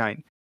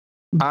 $8.99.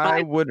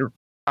 I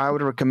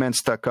would recommend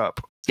Stuck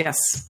Up. Yes.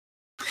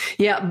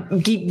 Yeah,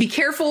 be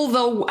careful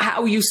though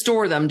how you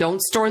store them.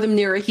 Don't store them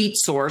near a heat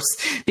source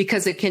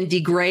because it can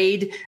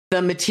degrade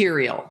the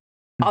material.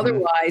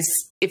 Otherwise,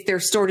 if they're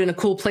stored in a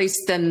cool place,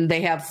 then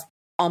they have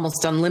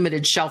almost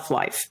unlimited shelf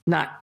life.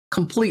 Not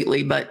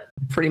completely, but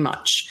pretty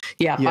much.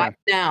 Yeah. Buy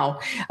now.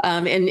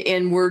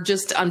 And we're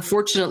just,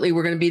 unfortunately,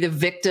 we're going to be the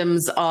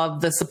victims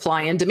of the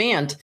supply and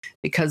demand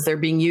because they're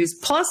being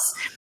used. Plus,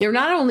 they're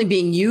not only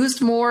being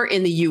used more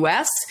in the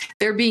US,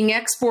 they're being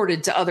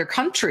exported to other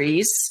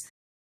countries.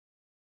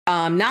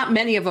 Not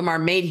many of them are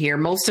made here.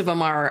 Most of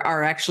them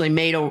are actually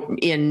made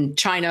in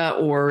China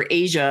or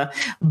Asia,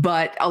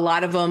 but a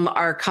lot of them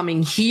are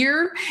coming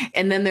here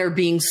and then they're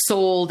being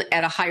sold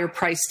at a higher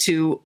price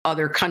to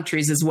other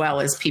countries as well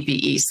as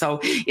PPE. So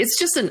it's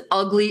just an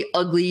ugly,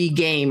 ugly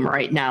game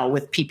right now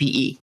with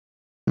PPE.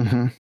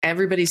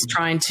 Everybody's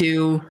trying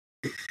to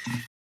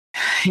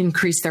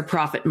increase their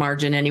profit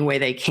margin any way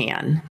they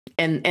can.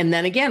 And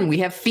then again, we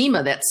have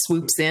FEMA that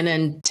swoops in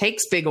and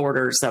takes big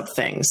orders of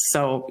things.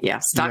 So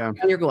stock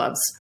on your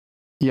gloves.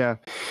 Yeah,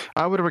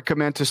 I would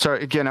recommend to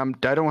start again.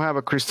 I don't have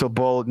a crystal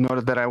ball, nor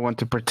that I want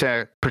to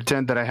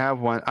pretend that I have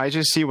one. I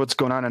just see what's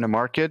going on in the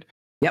market.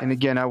 Yep. And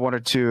again, I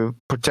wanted to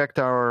protect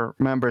our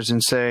members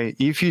and say,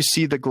 if you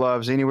see the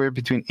gloves anywhere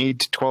between $8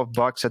 to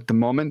 $12 at the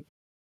moment,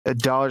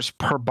 $1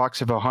 per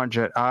box of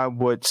 100, I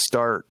would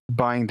start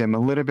buying them a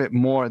little bit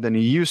more than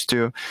you used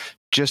to,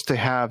 just to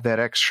have that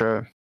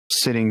extra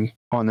sitting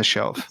on the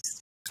shelf.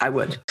 I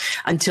would,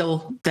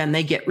 until then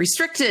they get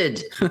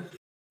restricted.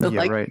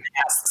 Right.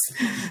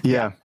 Masks.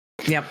 Yeah.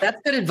 Yeah, that's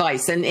good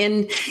advice. And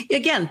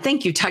again,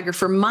 thank you, Tiger,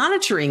 for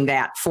monitoring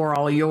that for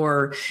all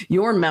your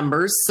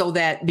members, so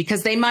that,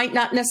 because they might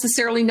not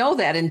necessarily know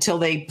that until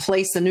they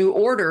place a new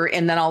order,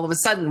 and then all of a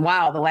sudden,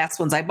 wow, the last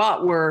ones I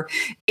bought were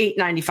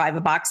 $8.95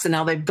 a box, and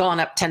now they've gone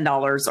up $10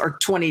 or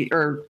 $20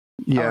 or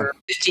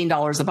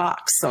 $15 a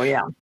box.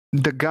 So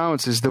the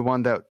gowns is the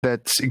one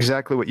that's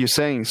exactly what you're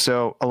saying.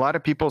 So a lot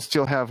of people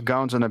still have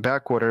gowns on a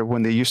back order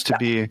when they used to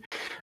be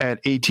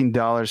at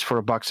 $18 for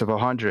a box of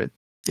 100.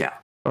 Yeah.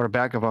 Or a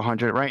bag of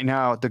 100. Right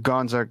now, the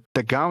gowns are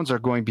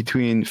going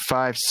between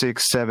 $5,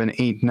 $6,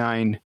 $7,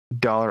 $8,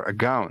 $9 a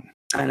gown.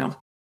 I know.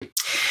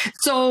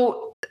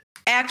 So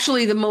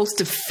actually the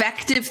most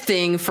effective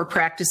thing for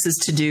practices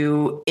to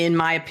do, in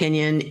my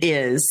opinion,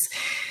 is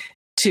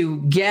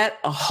to get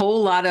a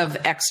whole lot of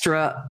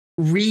extra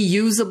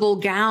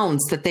reusable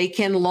gowns that they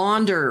can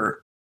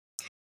launder.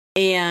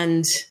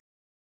 And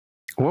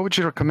what would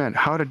you recommend?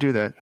 How to do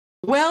that?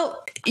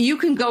 Well, you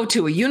can go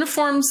to a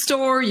uniform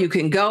store. You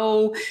can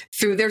go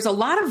through, there's a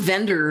lot of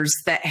vendors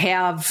that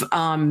have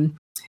gowns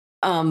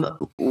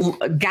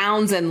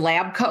and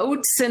lab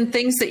coats and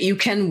things that you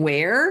can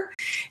wear.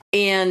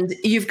 And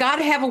you've got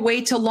to have a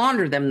way to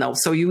launder them, though.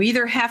 So you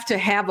either have to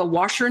have a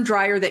washer and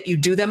dryer that you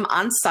do them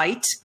on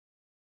site,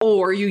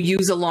 or you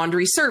use a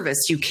laundry service.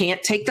 You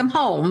can't take them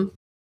home,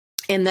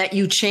 and that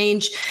you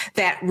change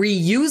that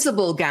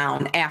reusable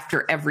gown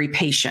after every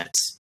patient.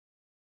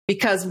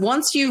 Because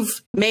once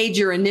you've made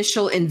your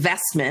initial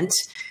investment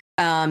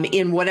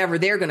in whatever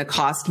they're going to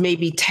cost,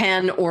 maybe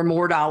 $10 or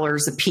more a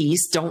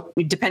piece,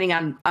 depending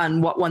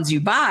on what ones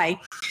you buy,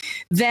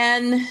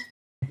 then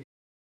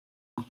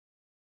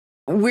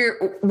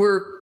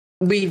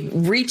we've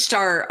reached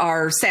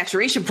our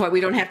saturation point. We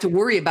don't have to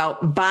worry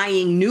about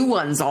buying new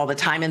ones all the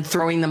time and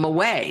throwing them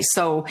away.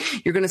 So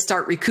you're going to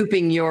start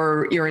recouping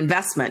your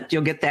investment.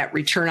 You'll get that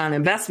return on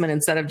investment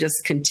instead of just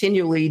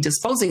continually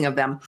disposing of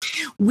them.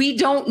 We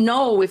don't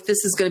know if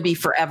this is going to be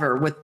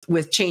forever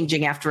with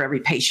changing after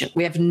every patient.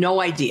 We have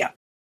no idea.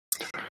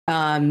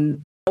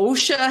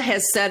 OSHA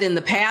has said in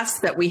the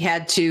past that we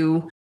had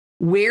to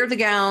wear the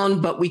gown,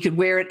 but we could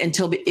wear it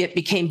until it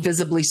became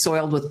visibly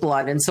soiled with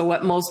blood. And so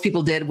what most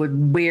people did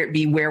would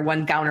wear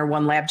one gown or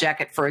one lab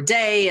jacket for a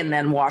day and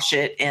then wash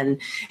it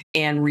and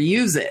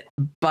reuse it.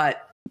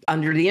 But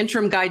under the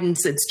interim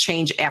guidance, it's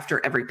change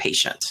after every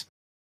patient.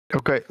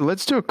 Okay,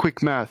 let's do a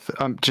quick math.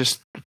 I'm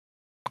just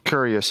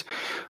curious.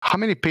 How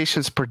many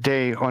patients per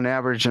day on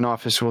average in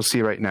office we'll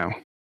see right now?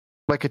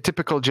 Like a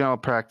typical general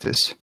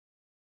practice?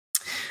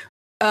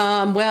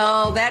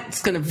 Well,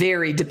 that's going to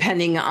vary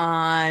depending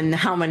on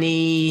how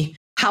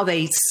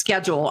they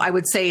schedule. I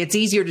would say it's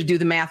easier to do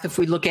the math if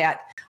we look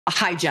at a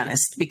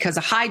hygienist, because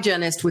a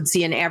hygienist would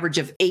see an average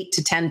of 8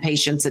 to 10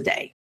 patients a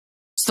day.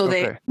 So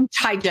each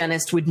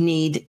hygienist would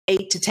need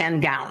 8 to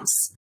 10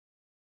 gowns.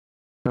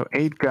 So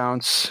 8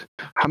 gowns.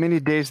 How many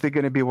days are they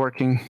going to be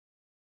working?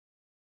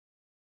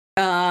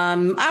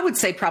 I would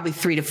say probably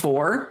 3 to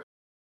 4.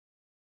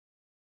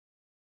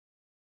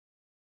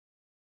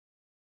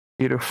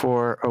 3 to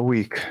 4 a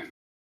week.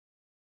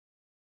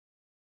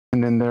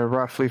 And then they're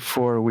roughly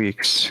 4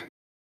 weeks.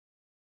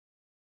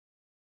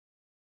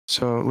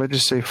 So let's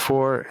just say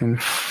 4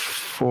 and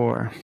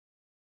 4.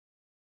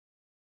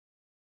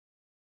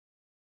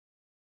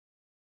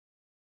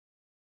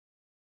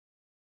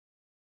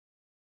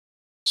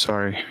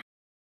 Sorry.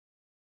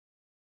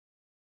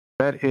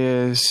 That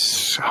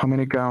is how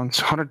many gowns?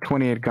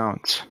 128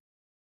 gowns.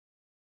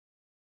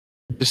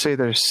 Just say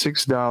there's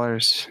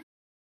 $6.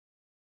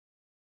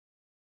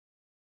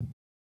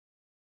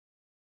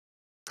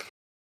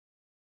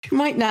 You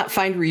might not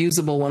find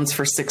reusable ones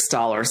for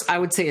 $6. I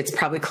would say it's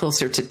probably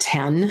closer to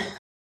 10.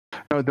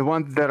 No, the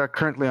ones that are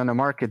currently on the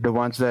market, the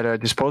ones that are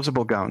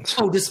disposable gowns.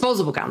 Oh,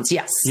 disposable gowns,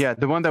 yes. Yeah,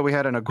 the one that we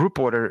had on a group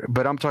order,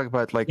 but I'm talking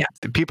about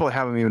the people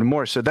have them even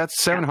more. So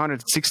that's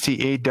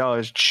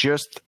 $768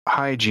 just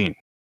hygiene.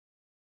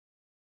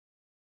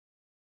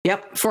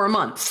 Yep, for a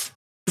month.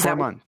 For a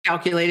month.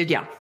 Calculated,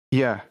 yeah.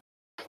 Yeah.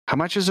 How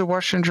much is a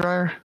washer and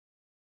dryer?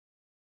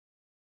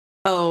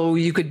 Oh,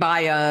 you could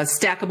buy a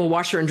stackable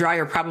washer and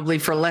dryer probably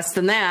for less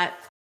than that.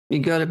 You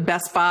go to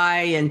Best Buy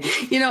and,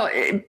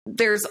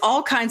 there's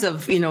all kinds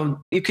of,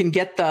 you can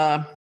get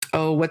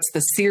what's the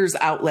Sears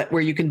outlet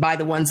where you can buy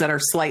the ones that are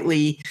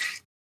slightly.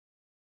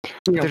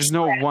 There's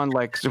no one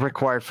like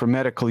required for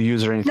medical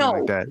use or anything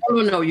like that.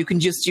 No. You can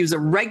just use a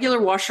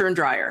regular washer and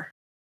dryer.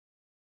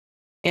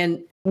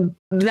 And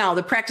now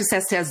the practice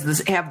has to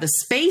have the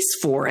space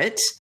for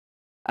it.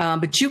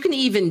 But you can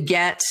even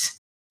get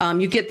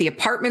the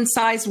apartment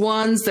size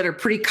ones that are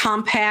pretty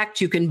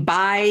compact. You can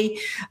buy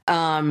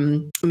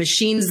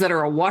machines that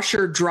are a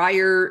washer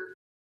dryer.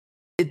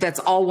 That's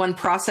all one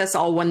process,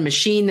 all one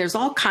machine. There's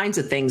all kinds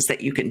of things that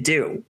you can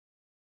do.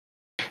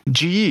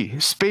 GE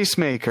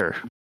Spacemaker.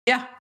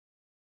 Yeah.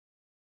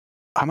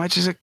 How much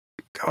is it?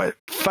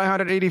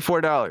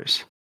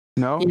 $584.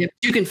 No? Yeah,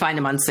 you can find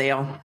them on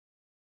sale.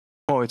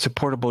 Oh, it's a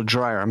portable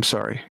dryer. I'm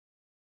sorry.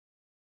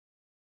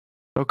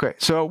 Okay.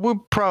 So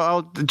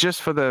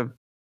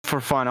for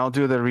fun, I'll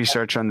do the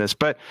research on this,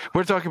 but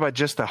we're talking about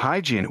just the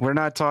hygiene. We're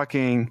not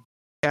talking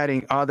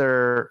adding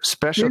other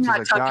specialties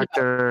like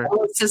doctor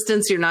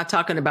assistants. You're not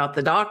talking about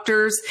the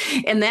doctors,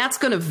 and that's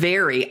going to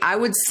vary. I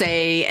would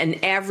say an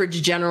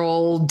average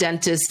general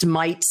dentist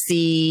might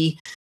see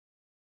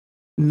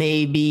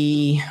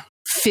maybe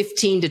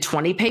 15 to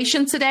 20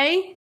 patients a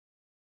day.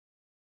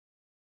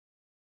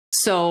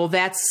 So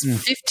that's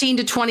 15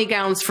 to 20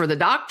 gowns for the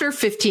doctor,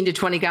 15 to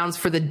 20 gowns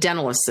for the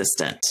dental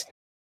assistant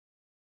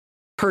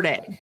per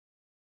day.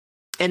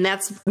 And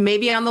that's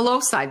maybe on the low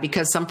side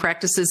because some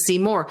practices see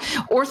more.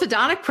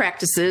 Orthodontic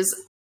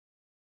practices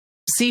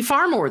see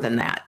far more than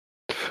that.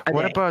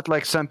 What about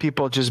like some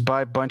people just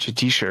buy a bunch of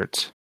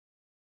t-shirts?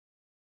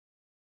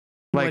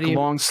 like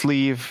long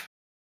sleeve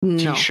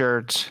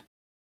T-shirts.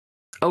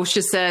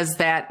 OSHA says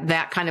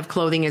that kind of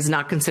clothing is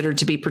not considered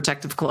to be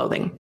protective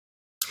clothing.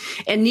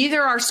 And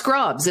neither are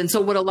scrubs. And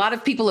so what a lot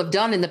of people have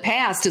done in the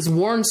past is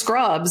worn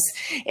scrubs,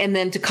 and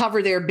then to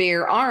cover their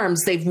bare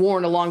arms, they've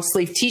worn a long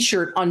sleeve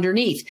T-shirt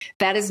underneath.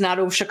 That is not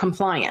OSHA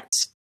compliant.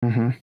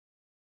 Mm-hmm.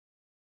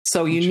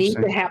 So you need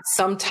to have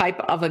some type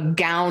of a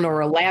gown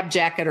or a lab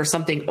jacket or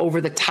something over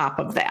the top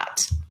of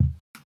that.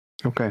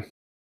 Okay.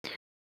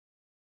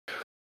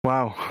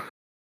 Wow.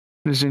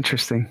 This is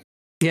interesting.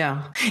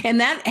 Yeah.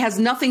 And that has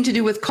nothing to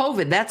do with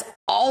COVID. That's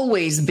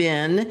always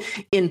been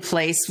in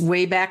place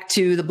way back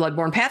to the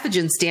bloodborne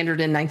pathogen standard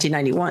in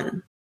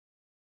 1991.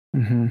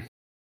 Mm-hmm.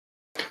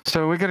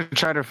 So we're going to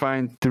try to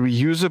find the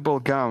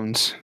reusable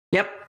gowns.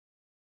 Yep.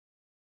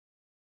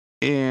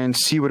 And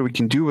see what we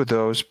can do with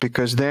those,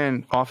 because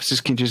then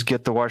offices can just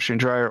get the washer and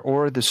dryer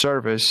or the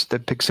service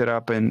that picks it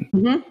up. And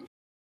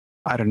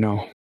I don't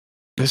know.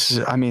 This is,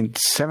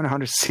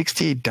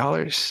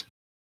 $768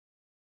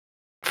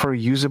 for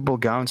usable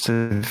gowns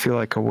to feel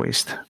like a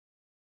waste.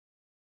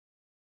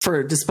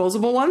 For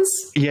disposable ones?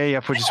 Yeah.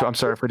 For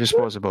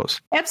disposables.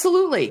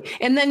 Absolutely.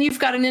 And then you've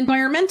got an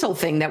environmental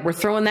thing that we're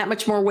throwing that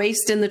much more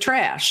waste in the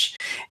trash.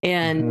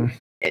 And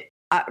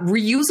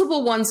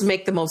reusable ones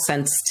make the most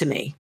sense to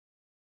me.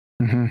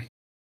 Mm-hmm.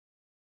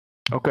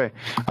 Okay.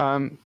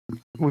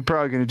 We're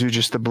probably going to do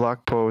just a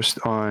blog post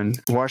on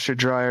washer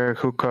dryer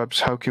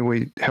hookups. How can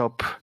we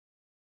help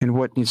and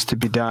what needs to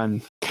be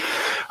done?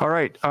 All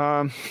right.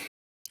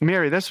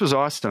 Mary, this was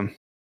awesome.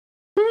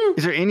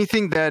 Is there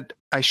anything that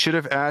I should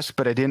have asked,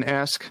 but I didn't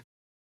ask?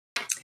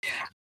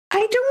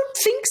 I don't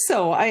think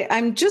so.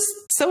 I'm just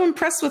so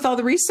impressed with all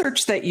the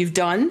research that you've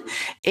done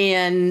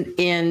and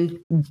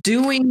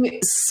doing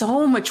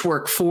so much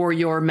work for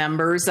your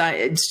members.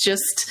 It's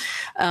just,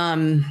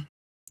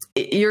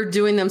 you're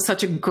doing them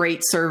such a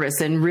great service,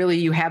 and really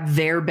you have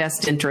their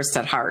best interests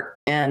at heart.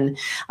 And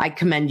I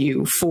commend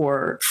you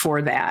for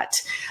that.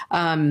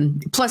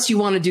 Plus you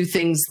want to do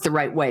things the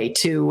right way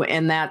too.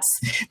 And that's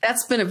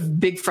been a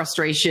big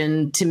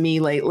frustration to me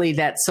lately,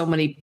 that so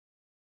many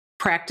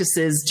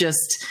practices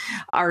just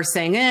are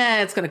saying,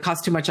 it's going to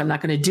cost too much, I'm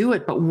not going to do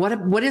it. But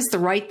what is the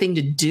right thing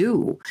to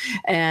do?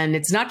 And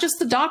it's not just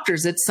the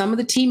doctors, it's some of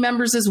the team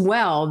members as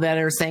well that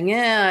are saying,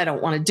 I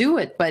don't want to do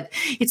it, but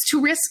it's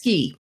too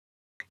risky.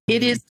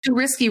 It is too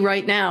risky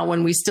right now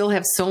when we still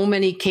have so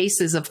many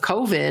cases of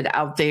COVID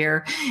out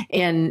there.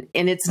 And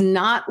it's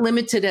not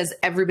limited, as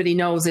everybody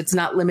knows, it's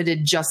not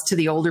limited just to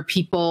the older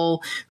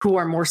people who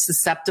are more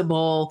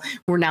susceptible.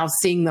 We're now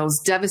seeing those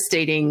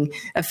devastating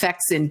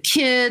effects in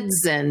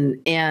kids,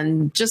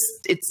 and just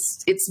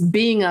it's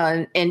being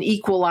an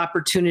equal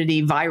opportunity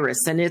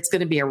virus, and it's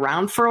going to be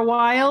around for a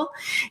while.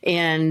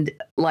 And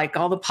like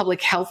all the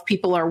public health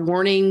people are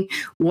warning,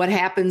 what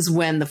happens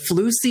when the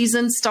flu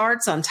season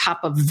starts on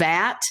top of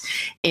that?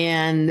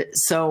 And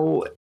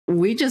so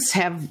we just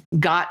have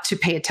got to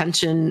pay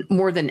attention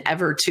more than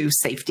ever to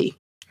safety.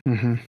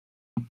 Mm-hmm.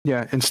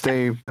 Yeah, and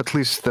stay at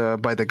least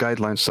by the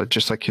guidelines,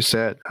 just like you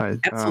said.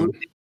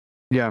 Absolutely.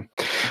 Yeah.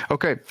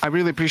 Okay. I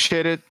really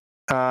appreciate it.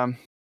 Thank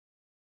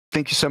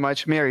you so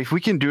much, Mary. If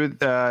we can do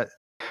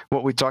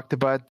what we talked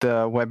about,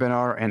 the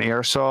webinar and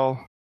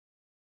aerosol,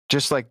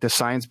 just like the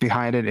science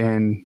behind it,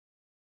 and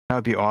that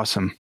would be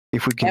awesome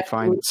if we can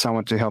find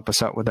someone to help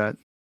us out with that.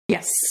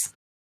 Yes.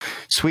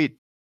 Sweet.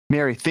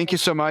 Mary, thank you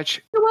so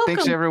much. You're welcome.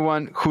 Thanks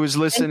everyone who is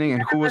listening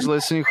and who was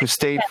listening, who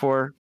stayed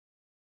for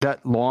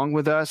that long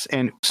with us.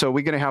 And so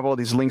we're going to have all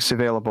these links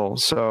available.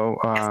 So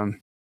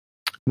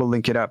we'll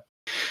link it up.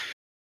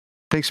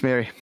 Thanks,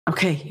 Mary.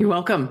 Okay. You're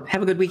welcome.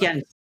 Have a good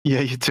weekend.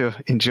 Yeah, you too.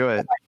 Enjoy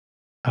it.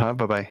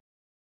 Bye-bye.